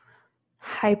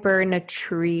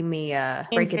 Hypernatremia.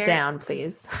 Break it down,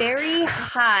 please. Very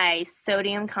high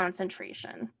sodium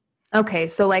concentration. Okay,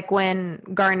 so like when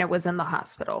Garnet was in the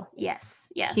hospital. Yes.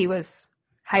 He was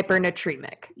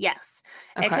hypernatremic. Yes.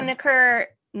 Okay. It can occur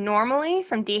normally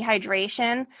from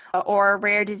dehydration or a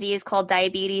rare disease called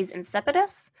diabetes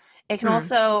insipidus. It can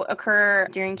also occur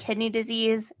during kidney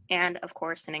disease and, of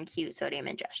course, an acute sodium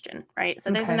ingestion, right?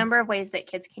 So there's a number of ways that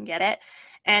kids can get it.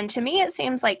 And to me, it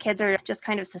seems like kids are just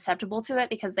kind of susceptible to it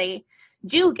because they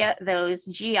do get those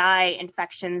GI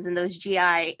infections and those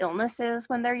GI illnesses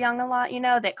when they're young a lot,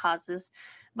 that causes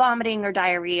vomiting or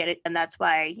diarrhea. And that's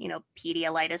why,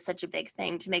 Pedialyte is such a big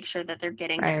thing, to make sure that they're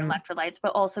getting their electrolytes,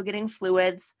 but also getting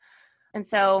fluids. And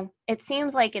so it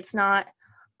seems like it's not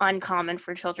uncommon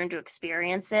for children to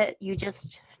experience it. You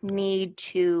just need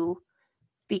to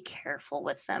be careful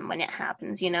with them when it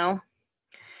happens,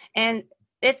 And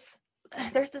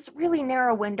there's this really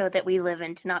narrow window that we live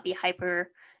in to not be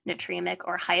hypernatremic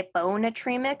or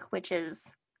hyponatremic, which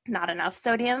is not enough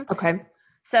sodium. Okay.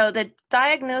 So the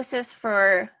diagnosis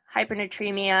for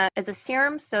hypernatremia is a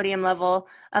serum sodium level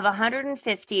of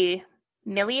 150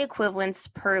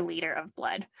 milliequivalents per liter of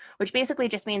blood, which basically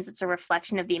just means it's a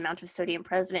reflection of the amount of sodium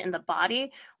present in the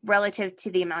body relative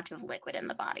to the amount of liquid in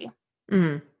the body.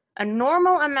 A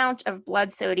normal amount of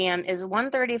blood sodium is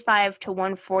 135 to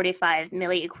 145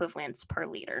 milliequivalents per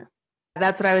liter.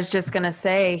 That's what I was just going to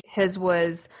say. His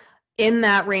was in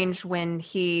that range when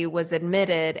he was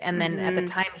admitted, and then at the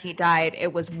time he died,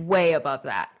 it was way above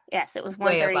that. Yes, it was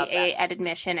 138 at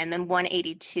admission and then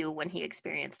 182 when he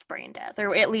experienced brain death,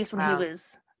 or at least when he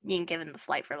was being given the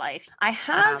flight for life. I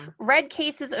have read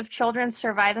cases of children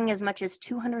surviving as much as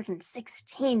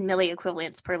 216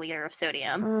 milliequivalents per liter of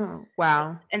sodium. Oh,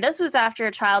 wow. And this was after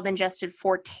a child ingested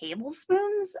 4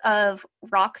 tablespoons of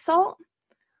rock salt.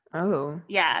 Oh.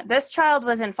 Yeah, this child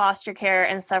was in foster care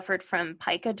and suffered from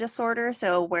pica disorder,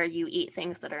 so where you eat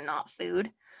things that are not food.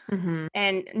 Hmm.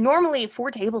 And normally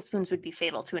 4 tablespoons would be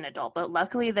fatal to an adult, but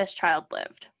luckily this child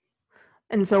lived.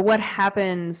 And so what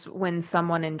happens when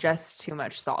someone ingests too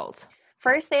much salt?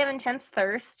 First, they have intense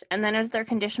thirst, and then as their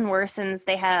condition worsens,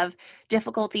 they have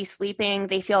difficulty sleeping,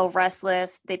 they feel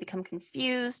restless, they become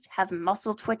confused, have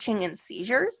muscle twitching and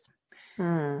seizures.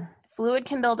 Hmm. Fluid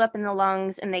can build up in the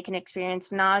lungs, and they can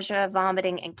experience nausea,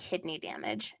 vomiting, and kidney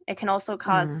damage. It can also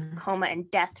cause Hmm. coma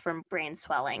and death from brain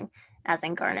swelling, as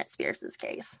in Garnet Spears'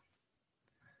 case.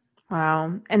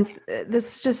 Wow. And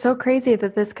this is just so crazy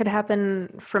that this could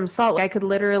happen from salt. Like, I could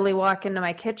literally walk into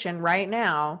my kitchen right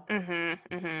now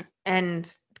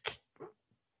and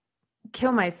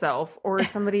kill myself or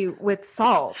somebody with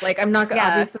salt. Like, I'm not Yeah,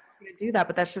 obviously going to do that,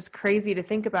 but that's just crazy to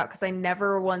think about because I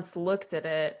never once looked at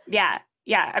it yeah.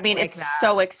 I mean, like it's that.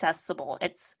 so accessible.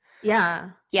 Yeah,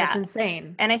 that's Yeah.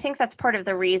 insane. And I think that's part of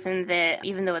the reason that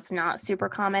even though it's not super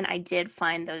common, I did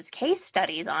find those case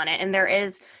studies on it. And there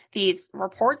is these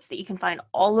reports that you can find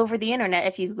all over the internet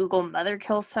if you Google mother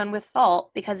kills son with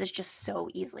salt, because it's just so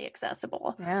easily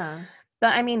accessible. Yeah.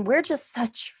 But I mean, we're just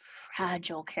such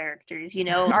fragile characters, you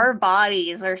know? Our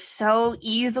bodies are so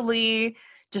easily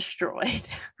destroyed.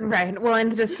 Right. Well,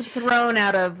 and just thrown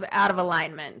out of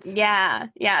alignment. Yeah.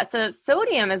 So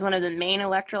sodium is one of the main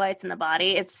electrolytes in the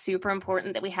body. It's super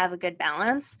important that we have a good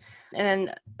balance.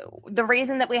 And the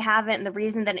reason that we have it and the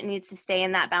reason that it needs to stay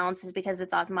in that balance is because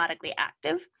it's osmotically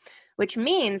active, which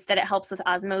means that it helps with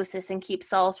osmosis and keeps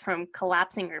cells from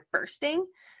collapsing or bursting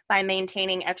by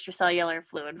maintaining extracellular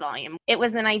fluid volume. It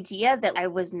was an idea that I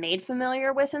was made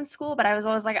familiar with in school, but I was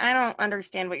always like, I don't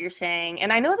understand what you're saying.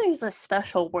 And I know there's a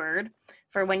special word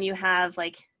for when you have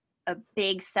like a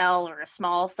big cell or a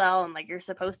small cell, and like you're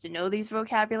supposed to know these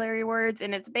vocabulary words,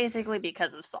 and it's basically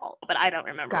because of salt, but I don't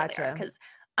remember what they are because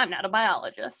I'm not a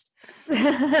biologist.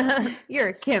 You're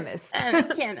a chemist. I'm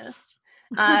a chemist.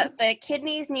 The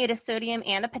kidneys need a sodium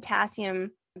and a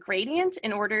potassium gradient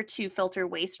in order to filter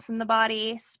waste from the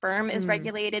body. Sperm is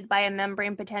regulated by a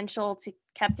membrane potential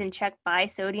kept in check by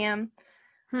sodium.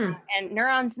 And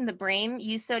neurons in the brain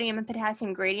use sodium and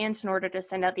potassium gradients in order to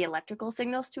send out the electrical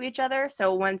signals to each other.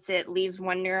 So once it leaves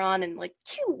one neuron and like,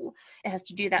 it has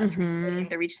to do that through sodium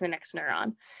to reach the next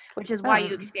neuron, which is why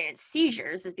you experience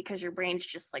seizures, is because your brain's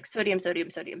just like sodium, sodium,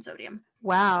 sodium, sodium.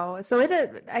 Wow. So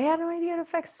I had no idea it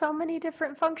affects so many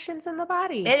different functions in the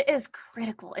body. It is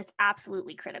critical. It's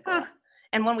absolutely critical.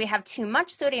 And when we have too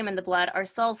much sodium in the blood, our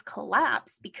cells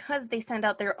collapse because they send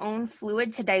out their own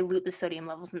fluid to dilute the sodium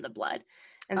levels in the blood.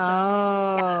 And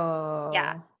so,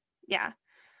 yeah.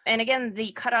 And again,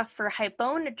 the cutoff for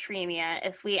hyponatremia,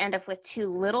 if we end up with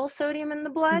too little sodium in the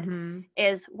blood,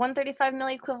 is 135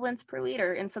 milliequivalents per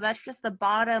liter. And so that's just the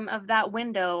bottom of that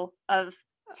window of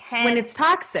 10. When it's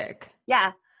toxic.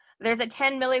 Yeah. There's a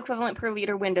 10 milliequivalent per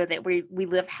liter window that we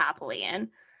live happily in.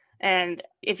 And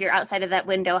if you're outside of that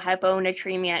window,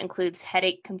 hyponatremia includes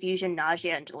headache, confusion,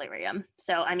 nausea, and delirium.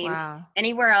 So, I mean,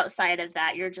 anywhere outside of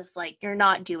that, you're just like, you're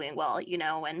not doing well, you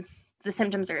know, and the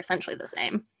symptoms are essentially the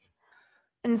same.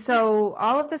 And so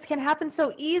all of this can happen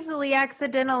so easily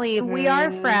accidentally. We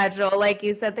are fragile. Like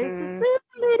you said, there's this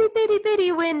little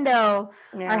bitty window,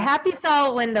 our happy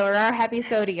salt window or our happy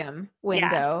sodium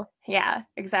window. Yeah,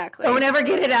 exactly. Don't ever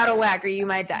get it out of whack or you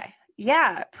might die.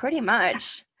 Yeah, pretty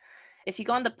much. If you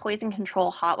go on the Poison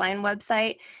Control Hotline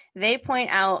website, they point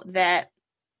out that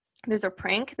there's a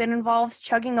prank that involves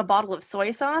chugging a bottle of soy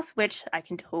sauce, which I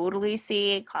can totally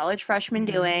see college freshmen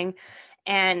doing.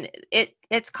 And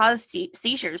it's caused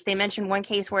seizures. They mentioned one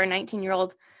case where a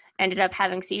 19-year-old ended up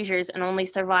having seizures and only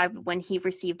survived when he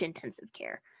received intensive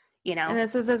care. You know? And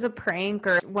this was as a prank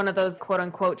or one of those quote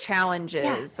unquote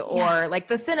challenges or like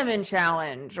the cinnamon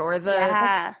challenge or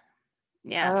the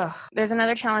Ugh. There's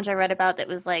another challenge I read about that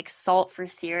was like salt for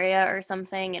Syria or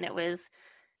something, and it was,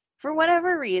 for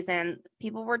whatever reason,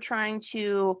 people were trying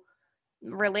to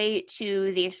relate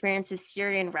to the experience of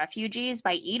Syrian refugees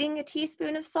by eating a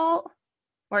teaspoon of salt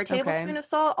or a tablespoon of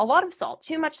salt, a lot of salt,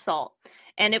 too much salt.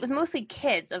 And it was mostly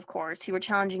kids, of course, who were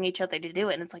challenging each other to do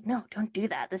it. And it's like, no, don't do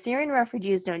that. The Syrian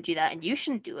refugees don't do that. And you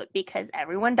shouldn't do it because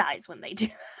everyone dies when they do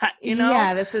that, you know?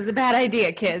 Yeah, this is a bad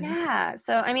idea, kids. Yeah.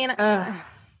 So, I mean,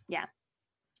 yeah.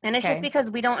 And it's just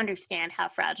because we don't understand how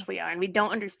fragile we are, and we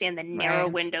don't understand the narrow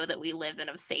window that we live in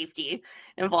of safety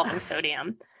involving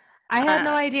sodium. I had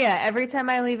no idea. Every time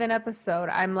I leave an episode,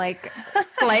 I'm like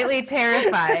slightly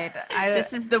terrified.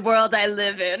 This is the world I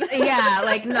live in. Yeah,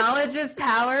 like knowledge is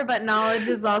power, but knowledge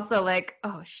is also like,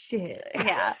 oh shit.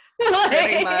 Yeah,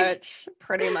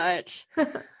 pretty much.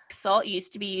 Salt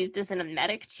used to be used as an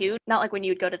emetic too. Not like when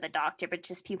you would go to the doctor, but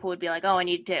just people would be like, oh, I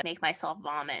need to make myself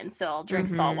vomit, and so I'll drink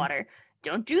salt water.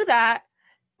 Don't do that.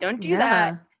 Don't do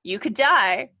that. You could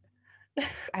die.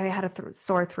 I had a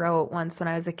sore throat once when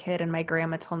I was a kid, and my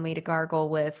grandma told me to gargle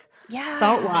with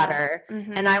salt water.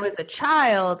 And I was a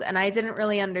child, and I didn't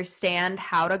really understand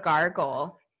how to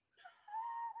gargle.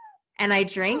 And I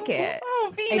drank it.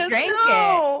 Oh, Venus, I drank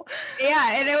it.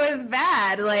 Yeah, and it was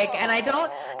bad. Like,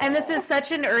 and this is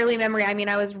such an early memory. I mean,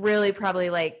 I was really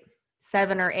probably like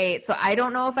 7 or 8. So I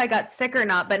don't know if I got sick or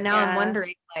not, but now I'm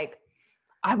wondering, like,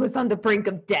 I was on the brink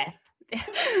of death.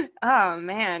 Oh,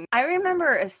 man. I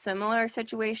remember a similar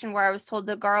situation where I was told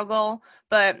to gargle,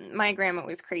 but my grandma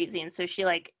was crazy. And so she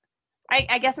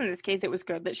I guess in this case, it was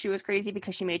good that she was crazy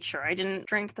because she made sure I didn't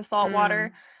drink the salt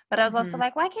water. But I was also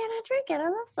like, why can't I drink it? I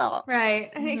love salt. Right.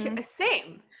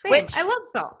 Same. Which I love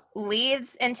salt.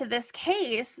 Leads into this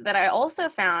case that I also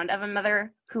found of a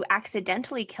mother who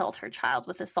accidentally killed her child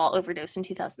with a salt overdose in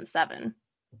 2007.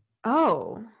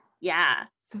 Oh. Yeah.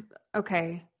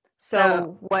 Okay.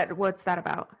 So what's that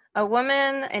about? A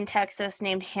woman in Texas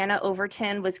named Hannah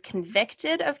Overton was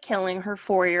convicted of killing her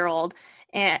 4-year-old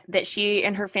that she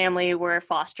and her family were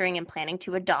fostering and planning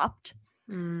to adopt.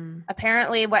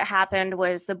 Apparently what happened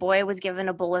was the boy was given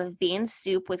a bowl of bean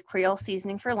soup with Creole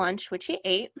seasoning for lunch, which he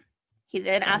ate. He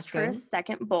then asked for a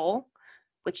second bowl,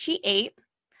 which he ate.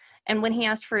 And when he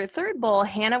asked for a third bowl,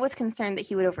 Hannah was concerned that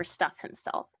he would overstuff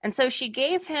himself. And so she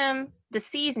gave him the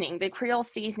seasoning, the Creole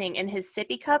seasoning, in his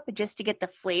sippy cup just to get the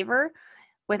flavor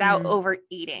without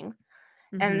overeating.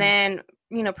 And then,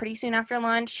 pretty soon after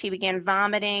lunch, he began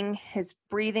vomiting. His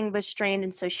breathing was strained.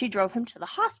 And so she drove him to the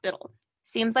hospital.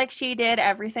 Seems like she did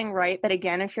everything right. But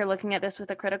again, if you're looking at this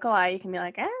with a critical eye, you can be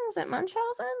like, is it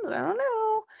Munchausen? I don't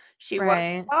know. She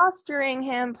was fostering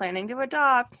him, planning to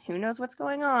adopt. Who knows what's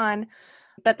going on?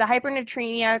 But the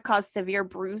hypernatremia caused severe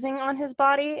bruising on his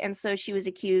body. And so she was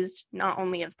accused not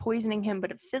only of poisoning him,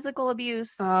 but of physical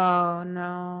abuse. Oh,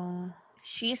 no.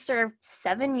 She served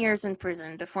 7 years in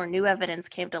prison before new evidence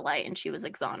came to light and she was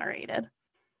exonerated.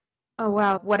 Oh,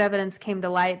 wow. What evidence came to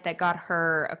light that got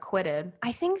her acquitted?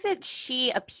 I think that she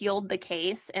appealed the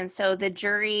case. And so the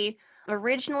jury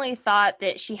originally thought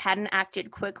that she hadn't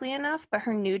acted quickly enough, but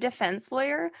her new defense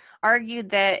lawyer argued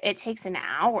that it takes an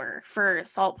hour for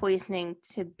salt poisoning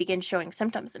to begin showing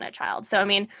symptoms in a child. So, I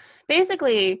mean,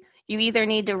 basically, you either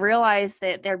need to realize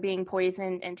that they're being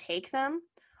poisoned and take them,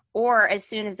 or as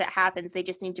soon as it happens, they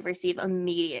just need to receive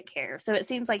immediate care. So it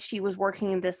seems like she was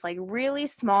working in this really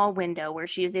small window where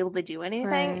she was able to do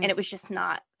anything, and it was just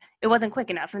it wasn't quick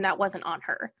enough, and that wasn't on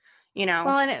her.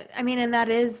 Well, and that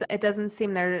is, it doesn't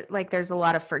seem there's a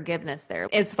lot of forgiveness there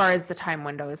as far as the time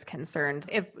window is concerned.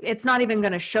 If it's not even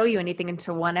going to show you anything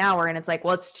until 1 hour, and it's like,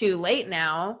 well, it's too late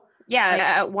now.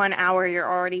 Yeah, at 1 hour, you're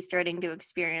already starting to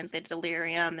experience a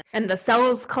delirium. And the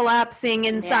cells collapsing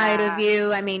inside of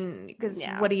you. I mean, because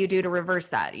what do you do to reverse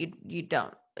that? You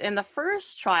don't. In the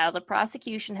first trial, the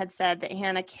prosecution had said that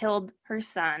Hannah killed her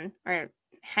son, or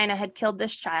Hannah had killed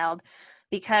this child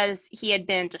because he had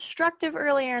been destructive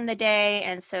earlier in the day,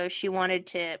 and so she wanted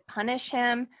to punish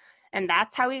him. And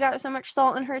that's how he got so much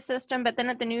salt in her system. But then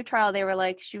at the new trial, they were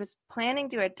like, she was planning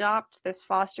to adopt this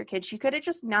foster kid. She could have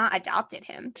just not adopted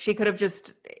him. She could have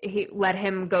just let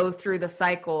him go through the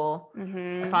cycle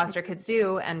foster kids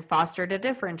do and fostered a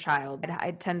different child.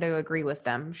 I tend to agree with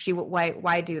them.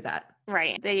 Why do that?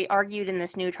 Right. They argued in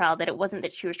this new trial that it wasn't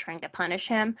that she was trying to punish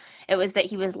him. It was that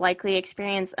he was likely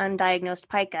experienced undiagnosed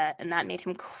pica, and that made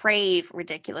him crave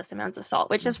ridiculous amounts of salt,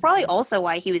 which is probably also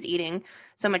why he was eating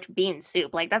so much bean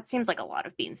soup. Like, that seems like a lot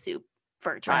of bean soup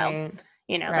for a child.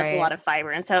 That's a lot of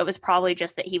fiber. And so it was probably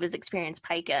just that he was experienced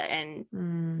pica, and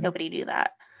nobody knew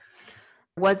that.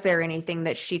 Was there anything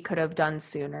that she could have done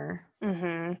sooner?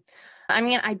 I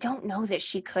mean, I don't know that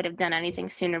she could have done anything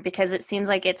sooner because it seems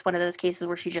like it's one of those cases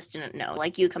where she just didn't know.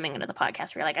 Like you coming into the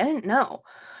podcast, where you're like, I didn't know.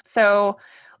 So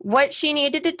what she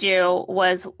needed to do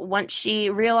was once she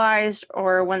realized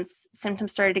or once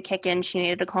symptoms started to kick in, she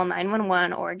needed to call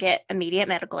 911 or get immediate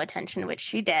medical attention, which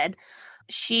she did.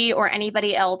 She or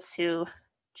anybody else who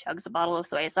chugs a bottle of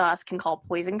soy sauce can call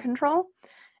poison control.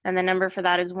 And the number for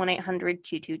that is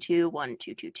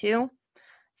 1-800-222-1222.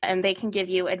 And they can give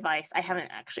you advice. I haven't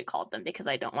actually called them because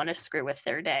I don't want to screw with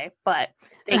their day, but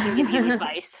they can give you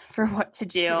advice for what to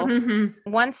do.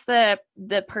 Once the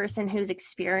person who's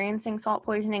experiencing salt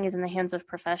poisoning is in the hands of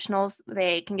professionals,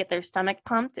 they can get their stomach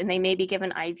pumped and they may be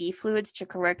given IV fluids to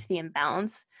correct the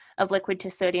imbalance of liquid to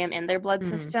sodium in their blood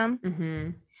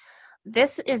system.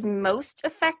 This is most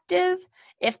effective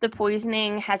if the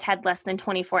poisoning has had less than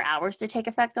 24 hours to take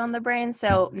effect on the brain.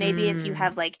 So maybe if you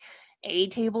have a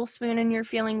tablespoon and you're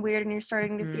feeling weird and you're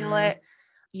starting to feel it,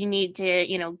 you need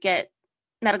to, get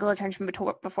medical attention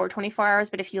before 24 hours.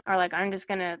 But if you are like, I'm just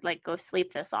going to like go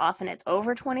sleep this off and it's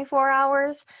over 24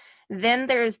 hours, then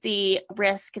there's the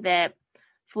risk that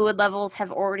fluid levels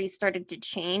have already started to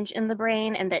change in the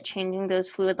brain, and that changing those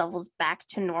fluid levels back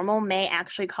to normal may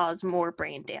actually cause more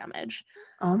brain damage.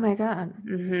 Oh my God.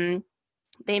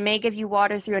 They may give you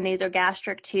water through a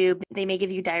nasogastric tube. They may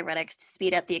give you diuretics to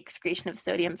speed up the excretion of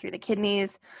sodium through the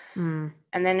kidneys. And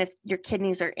then if your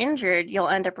kidneys are injured, you'll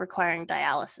end up requiring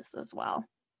dialysis as well.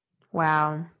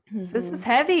 Wow. This is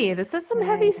heavy. This is some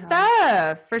heavy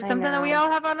stuff for something that we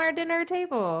all have on our dinner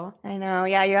table. I know.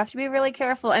 Yeah, you have to be really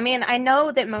careful. I mean, I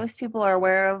know that most people are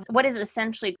aware of what is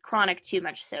essentially chronic too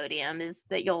much sodium, is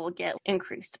that you'll get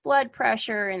increased blood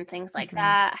pressure and things like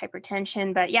that,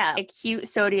 hypertension. But yeah, acute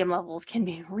sodium levels can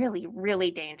be really, really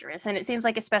dangerous. And it seems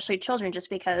like especially children, just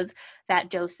because that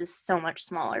dose is so much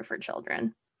smaller for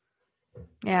children.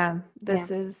 Yeah,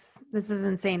 this is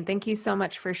insane. Thank you so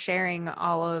much for sharing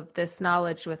all of this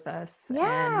knowledge with us.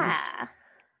 Yeah. And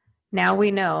now we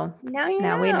know. Now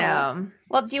we know.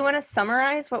 Well, do you want to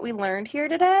summarize what we learned here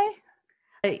today?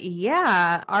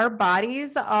 Yeah, our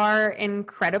bodies are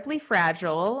incredibly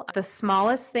fragile. The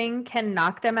smallest thing can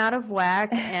knock them out of whack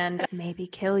and maybe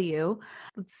kill you.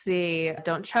 Let's see.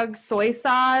 Don't chug soy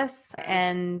sauce,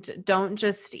 and don't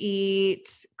just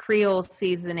eat Creole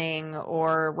seasoning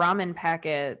or ramen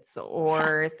packets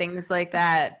or things like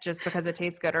that just because it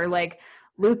tastes good. Or like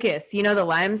Lucas, the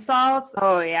lime salt?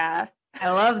 Oh, yeah. I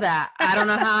love that. I don't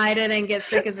know how I didn't get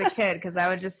sick as a kid, because I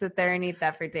would just sit there and eat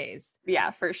that for days.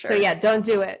 Yeah, for sure. So yeah, don't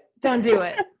do it. Don't do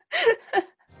it.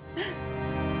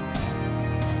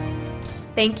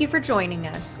 Thank you for joining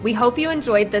us. We hope you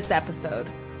enjoyed this episode.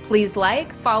 Please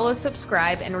like, follow,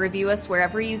 subscribe, and review us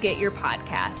wherever you get your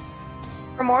podcasts.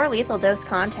 For more Lethal Dose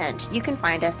content, you can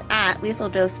find us at Lethal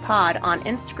Dose Pod on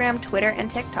Instagram, Twitter, and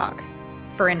TikTok.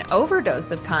 For an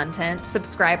overdose of content,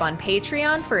 subscribe on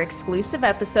Patreon for exclusive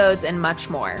episodes and much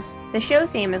more. The show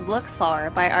theme is Look Far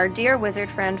by our dear wizard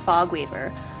friend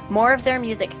Fogweaver. More of their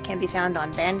music can be found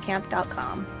on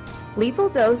bandcamp.com. Lethal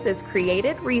Dose is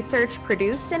created, researched,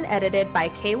 produced, and edited by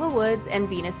Kayla Woods and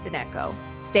Venus Deneco.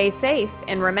 Stay safe,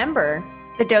 and remember,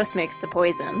 the dose makes the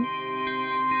poison.